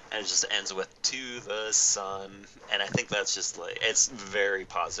 And it just ends with "to the sun," and I think that's just like, it's very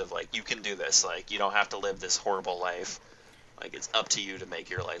positive. Like, you can do this. Like, you don't have to live this horrible life. Like, it's up to you to make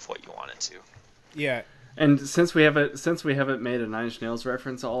your life what you want it to. Yeah. And since we haven't made a Nine Inch Nails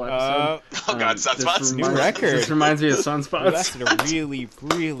reference all episode, oh god, Sunspots, new record. This reminds me of Sunspots. We lasted a really,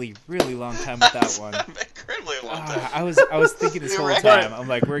 really, really long time with that one. Incredibly long time. I was thinking this whole time. I'm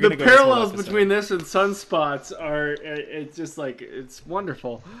like, we're gonna go. The parallels between this and Sunspots are it's just like, it's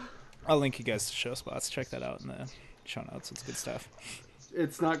wonderful. I'll link you guys to Show Spots. Check that out in the show notes. It's good stuff.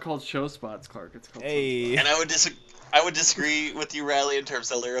 It's not called Show Spots, Clark. It's called Sunspots. And I would disagree with you, Riley, in terms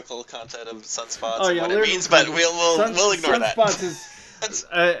of lyrical content of Sunspots and what it means, content. but we'll ignore that. Sunspots is,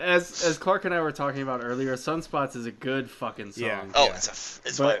 as Clark and I were talking about earlier, Sunspots is a good fucking song. Yeah. Oh,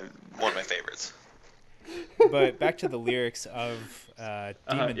 it's one of my favorites. But back to the lyrics of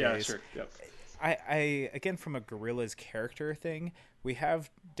Demon Days. Sure. Yep. I again, from a Gorillaz character thing, we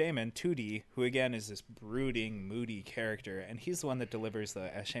have Damon 2D, who again is this brooding, moody character, and he's the one that delivers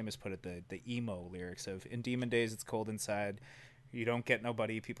the, as Seamus put it, the emo lyrics of "In Demon Days, it's cold inside. You don't get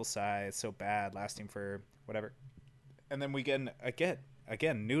nobody. People sigh. It's so bad, lasting for whatever." And then we get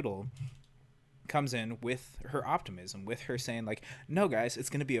again Noodle, comes in with her optimism, with her saying like, no guys, it's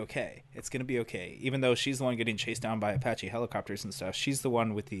gonna be okay, it's gonna be okay, even though she's the one getting chased down by Apache helicopters and stuff. She's the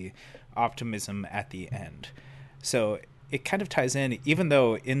one with the optimism at the end. So it kind of ties in, even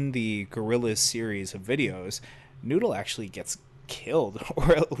though in the Gorillaz series of videos, Noodle actually gets killed,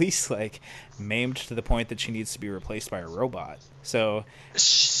 or at least like maimed to the point that she needs to be replaced by a robot. So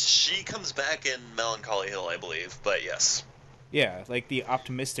she comes back in Melancholy Hill, I believe, but yes. Yeah, like the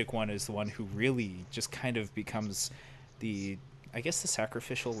optimistic one is the one who really just kind of becomes the, I guess, the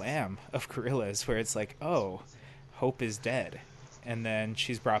sacrificial lamb of Gorillaz, where it's like, oh, Hope is dead. And then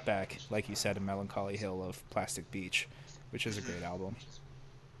she's brought back, like you said, in Melancholy Hill of Plastic Beach, which is a great album.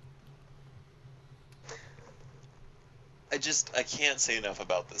 I can't say enough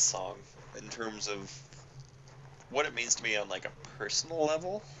about this song in terms of what it means to me on like a personal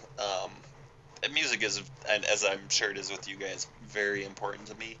level. And music is, and as I'm sure it is with you guys, very important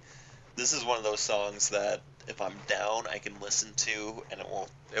to me. This is one of those songs that if I'm down, I can listen to, and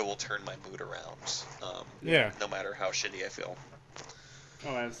it will turn my mood around. No matter how shitty I feel.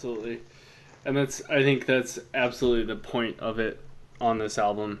 Oh, absolutely. And I think that's absolutely the point of it on this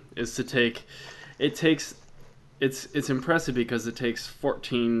album, is to take, it's impressive because it takes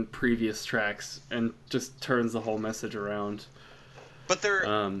 14 previous tracks and just turns the whole message around. But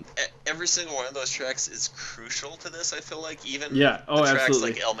every single one of those tracks is crucial to this, I feel like. Even the tracks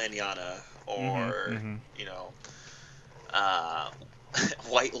absolutely. Like El Mañana or, you know,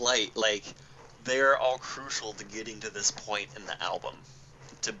 White Light, like, they're all crucial to getting to this point in the album,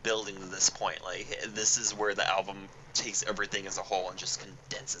 to building to this point. Like, this is where the album takes everything as a whole and just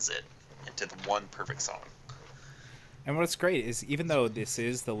condenses it into the one perfect song. And what's great is, even though this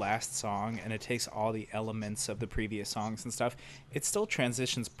is the last song and it takes all the elements of the previous songs and stuff, it still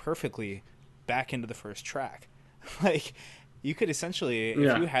transitions perfectly back into the first track. Like, you could essentially,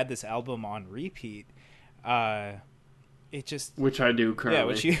 if you had this album on repeat, it just... Which I do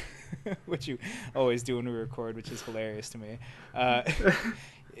currently. Yeah, which you always do when we record, which is hilarious to me.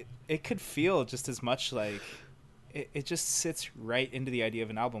 It could feel just as much like... It just sits right into the idea of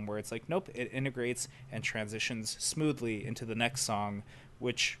an album where it's like, nope, it integrates and transitions smoothly into the next song,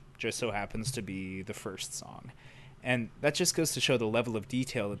 which just so happens to be the first song. And that just goes to show the level of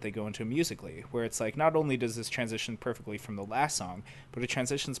detail that they go into musically, where it's like, not only does this transition perfectly from the last song, but it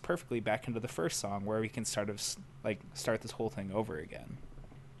transitions perfectly back into the first song, where we can start this whole thing over again.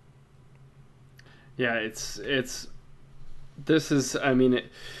 Yeah, this is, I mean,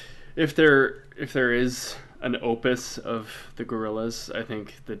 if there is an opus of the Gorillaz, I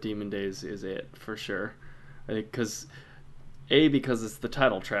think the Demon Days is it for sure. I think because it's the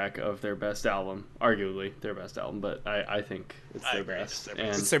title track of their best album, arguably their best album, but I think it's their best. And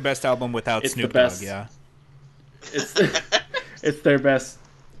it's their best album without Snoop Dogg. Yeah, it's their best.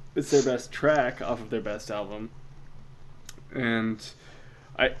 It's their best track off of their best album, and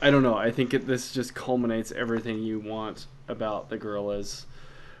I don't know. I think this just culminates everything you want about the Gorillaz,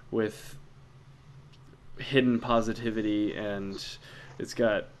 with hidden positivity, and it's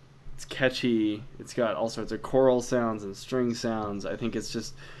catchy, it's got all sorts of choral sounds and string sounds. I think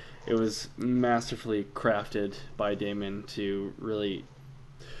it was masterfully crafted by Damon to really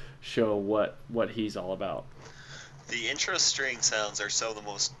show what he's all about. The intro string sounds are some of the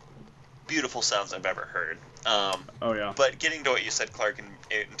most beautiful sounds I've ever heard. Oh yeah. But getting to what you said, Clark,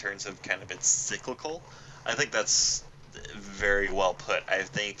 in terms of kind of it's cyclical, I think that's very well put. I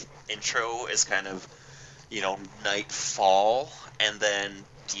think intro is kind of, you know, nightfall, and then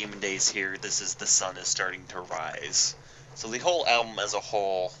Demon Days here, this is the sun is starting to rise. So the whole album as a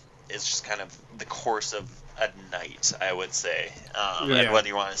whole is just kind of the course of a night, I would say. And whether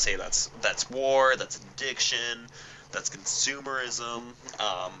you want to say that's war, that's addiction, that's consumerism,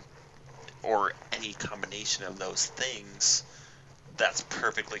 or any combination of those things, that's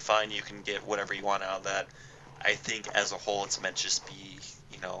perfectly fine. You can get whatever you want out of that. I think as a whole it's meant to just be,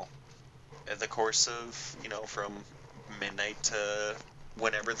 you know, the course of, you know, from midnight to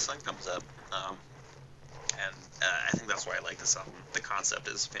whenever the sun comes up. And I think that's why I like this album. The concept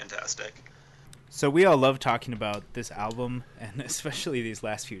is fantastic. So we all love talking about this album, and especially these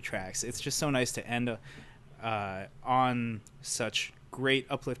last few tracks. It's just so nice to end on such great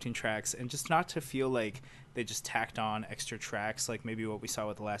uplifting tracks, and just not to feel like they just tacked on extra tracks like maybe what we saw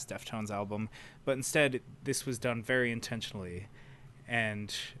with the last Deftones album, but instead this was done very intentionally.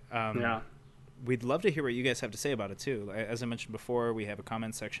 And we'd love to hear what you guys have to say about it too. As I mentioned before, we have a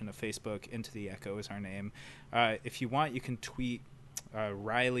comment section of Facebook. Into the Echo is our name. If you want, you can tweet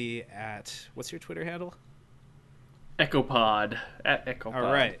Riley at, what's your Twitter handle? EchoPod, at EchoPod.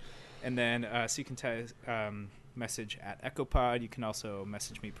 All right. And then so you can message at EchoPod. You can also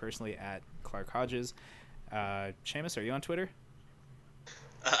message me personally at Clark Hodges. Seamus, are you on Twitter?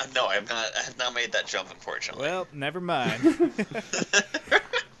 No, I have not made that jump, unfortunately. Well, never mind.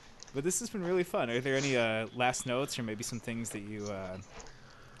 But this has been really fun. Are there any last notes or maybe some things that you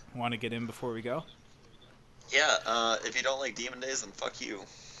want to get in before we go? Yeah, if you don't like Demon Days, then fuck you,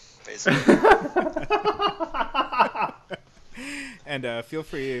 basically. And feel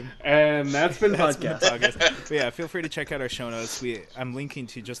free. And that's been podcast. But yeah, feel free to check out our show notes. I'm linking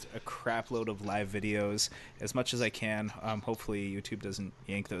to just a crap load of live videos as much as I can. Hopefully YouTube doesn't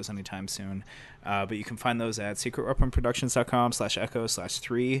yank those anytime soon. But you can find those at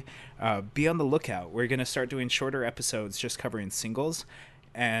secretweaponproductions.com/echo/3. Be on the lookout. We're going to start doing shorter episodes just covering singles.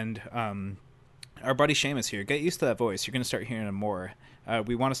 And our buddy Seamus here, get used to that voice. You're going to start hearing him more.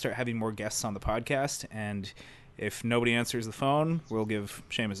 We want to start having more guests on the podcast, and if nobody answers the phone, we'll give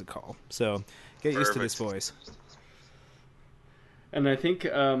Seamus a call. So get used to this voice. And I think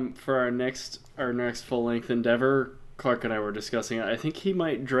for our next full-length endeavor, Clark and I were discussing it, I think he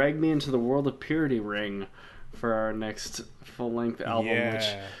might drag me into the world of Purity Ring for our next full-length album. Yeah. Which,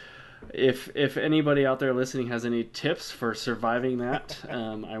 if anybody out there listening has any tips for surviving that,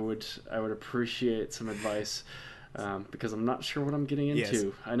 I would appreciate some advice. Because I'm not sure what I'm getting into.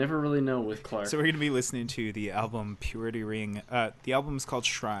 Yes. I never really know with Clark. So we're going to be listening to the album Purity Ring. The album is called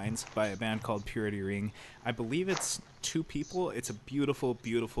Shrines by a band called Purity Ring. I believe it's 2 people. It's a beautiful,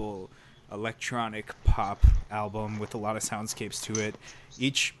 beautiful electronic pop album with a lot of soundscapes to it.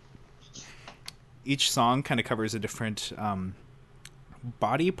 Each song kind of covers a different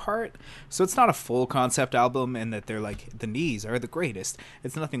body part. So it's not a full concept album in that they're like, the knees are the greatest.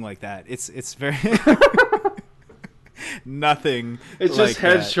 It's nothing like that. It's very... Nothing. It's like just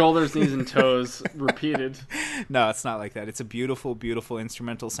head, that. shoulders, knees, and toes repeated. No, it's not like that. It's a beautiful, beautiful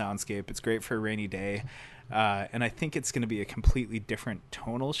instrumental soundscape. It's great for a rainy day. And I think it's going to be a completely different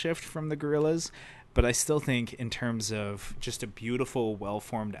tonal shift from the Gorillaz. But I still think in terms of just a beautiful,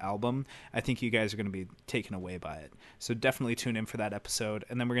 well-formed album, I think you guys are going to be taken away by it. So definitely tune in for that episode.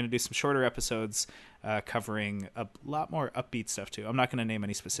 And then we're going to do some shorter episodes covering a lot more upbeat stuff too. I'm not going to name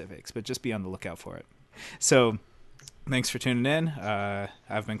any specifics, but just be on the lookout for it. So... thanks for tuning in.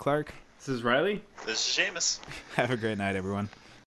 I've been Clark. This is Riley. This is Seamus. Have a great night, everyone.